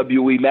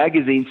WWE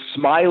magazine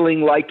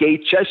smiling like a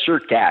Cheshire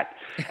cat.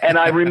 And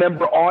I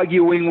remember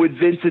arguing with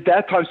Vince at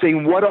that time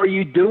saying, what are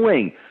you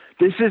doing?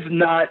 This is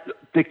not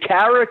the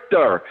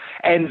character.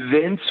 And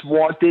Vince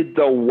wanted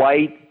the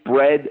white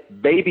bread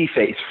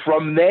babyface.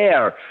 From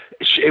there,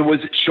 it was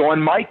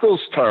Shawn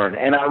Michaels' turn.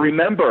 And I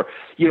remember,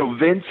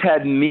 Vince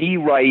had me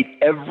write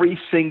every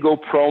single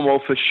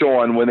promo for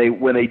Shawn when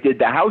they did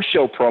the house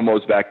show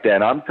promos back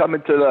then. I'm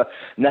coming to the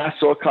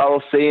Nassau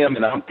Coliseum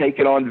and I'm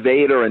taking on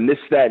Vader and this,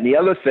 that, and the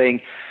other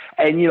thing.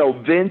 And,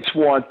 Vince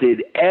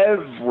wanted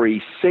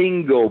every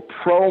single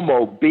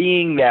promo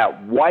being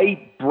that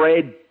white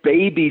bread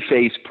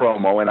babyface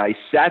promo. And I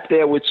sat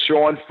there with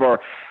Shawn for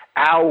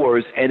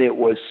hours, and it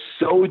was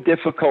so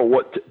difficult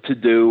what to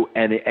do,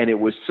 and it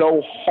was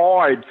so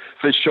hard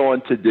for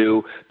Shawn to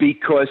do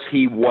because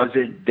he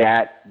wasn't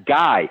that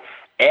guy.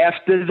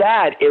 After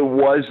that, it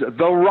was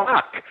The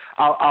Rock.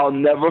 I'll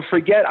never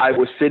forget. I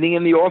was sitting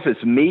in the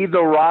office, me,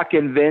 The Rock,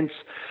 and Vince,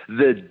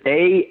 the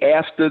day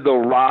after The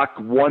Rock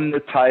won the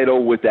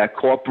title with that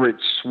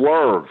corporate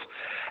swerve.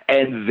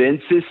 And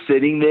Vince is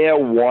sitting there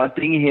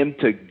wanting him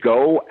to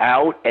go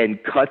out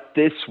and cut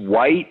this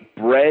white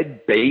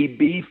bread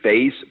baby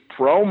face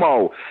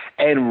promo.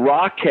 And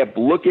Rock kept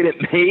looking at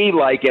me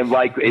like,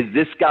 is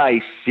this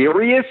guy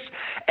serious?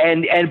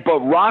 But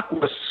Rock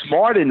was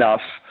smart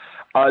enough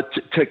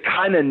to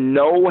kind of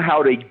know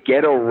how to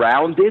get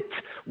around it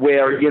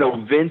where,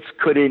 Vince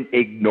couldn't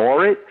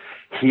ignore it.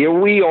 Here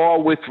we are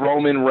with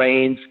Roman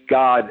Reigns.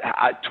 God,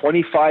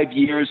 25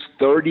 years,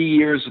 30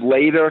 years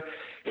later,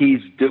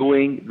 he's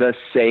doing the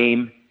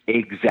same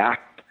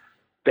exact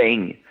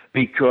thing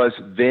because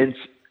Vince,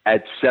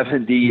 at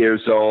 70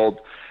 years old,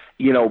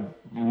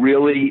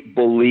 really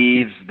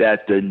believes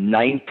that the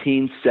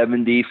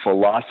 1970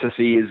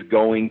 philosophy is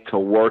going to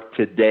work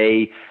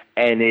today,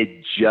 and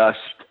it just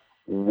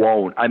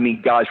won't. I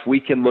mean, gosh, we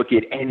can look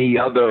at any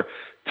other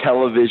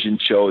television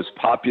shows,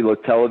 popular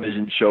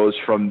television shows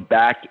from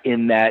back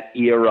in that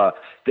era.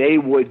 They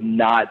would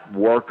not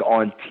work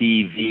on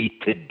TV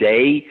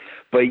today,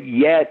 but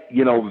yet,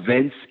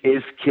 Vince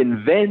is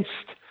convinced.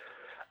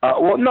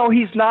 Well, no,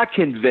 he's not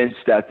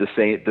convinced that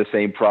the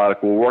same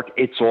product will work.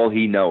 It's all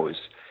he knows.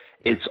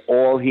 It's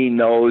all he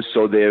knows.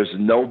 So there's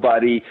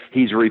nobody.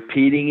 He's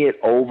repeating it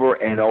over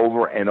and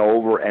over and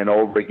over and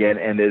over again,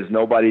 and there's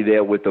nobody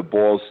there with the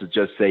balls to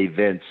just say,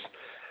 Vince,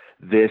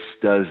 this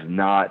does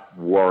not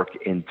work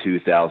in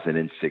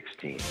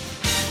 2016.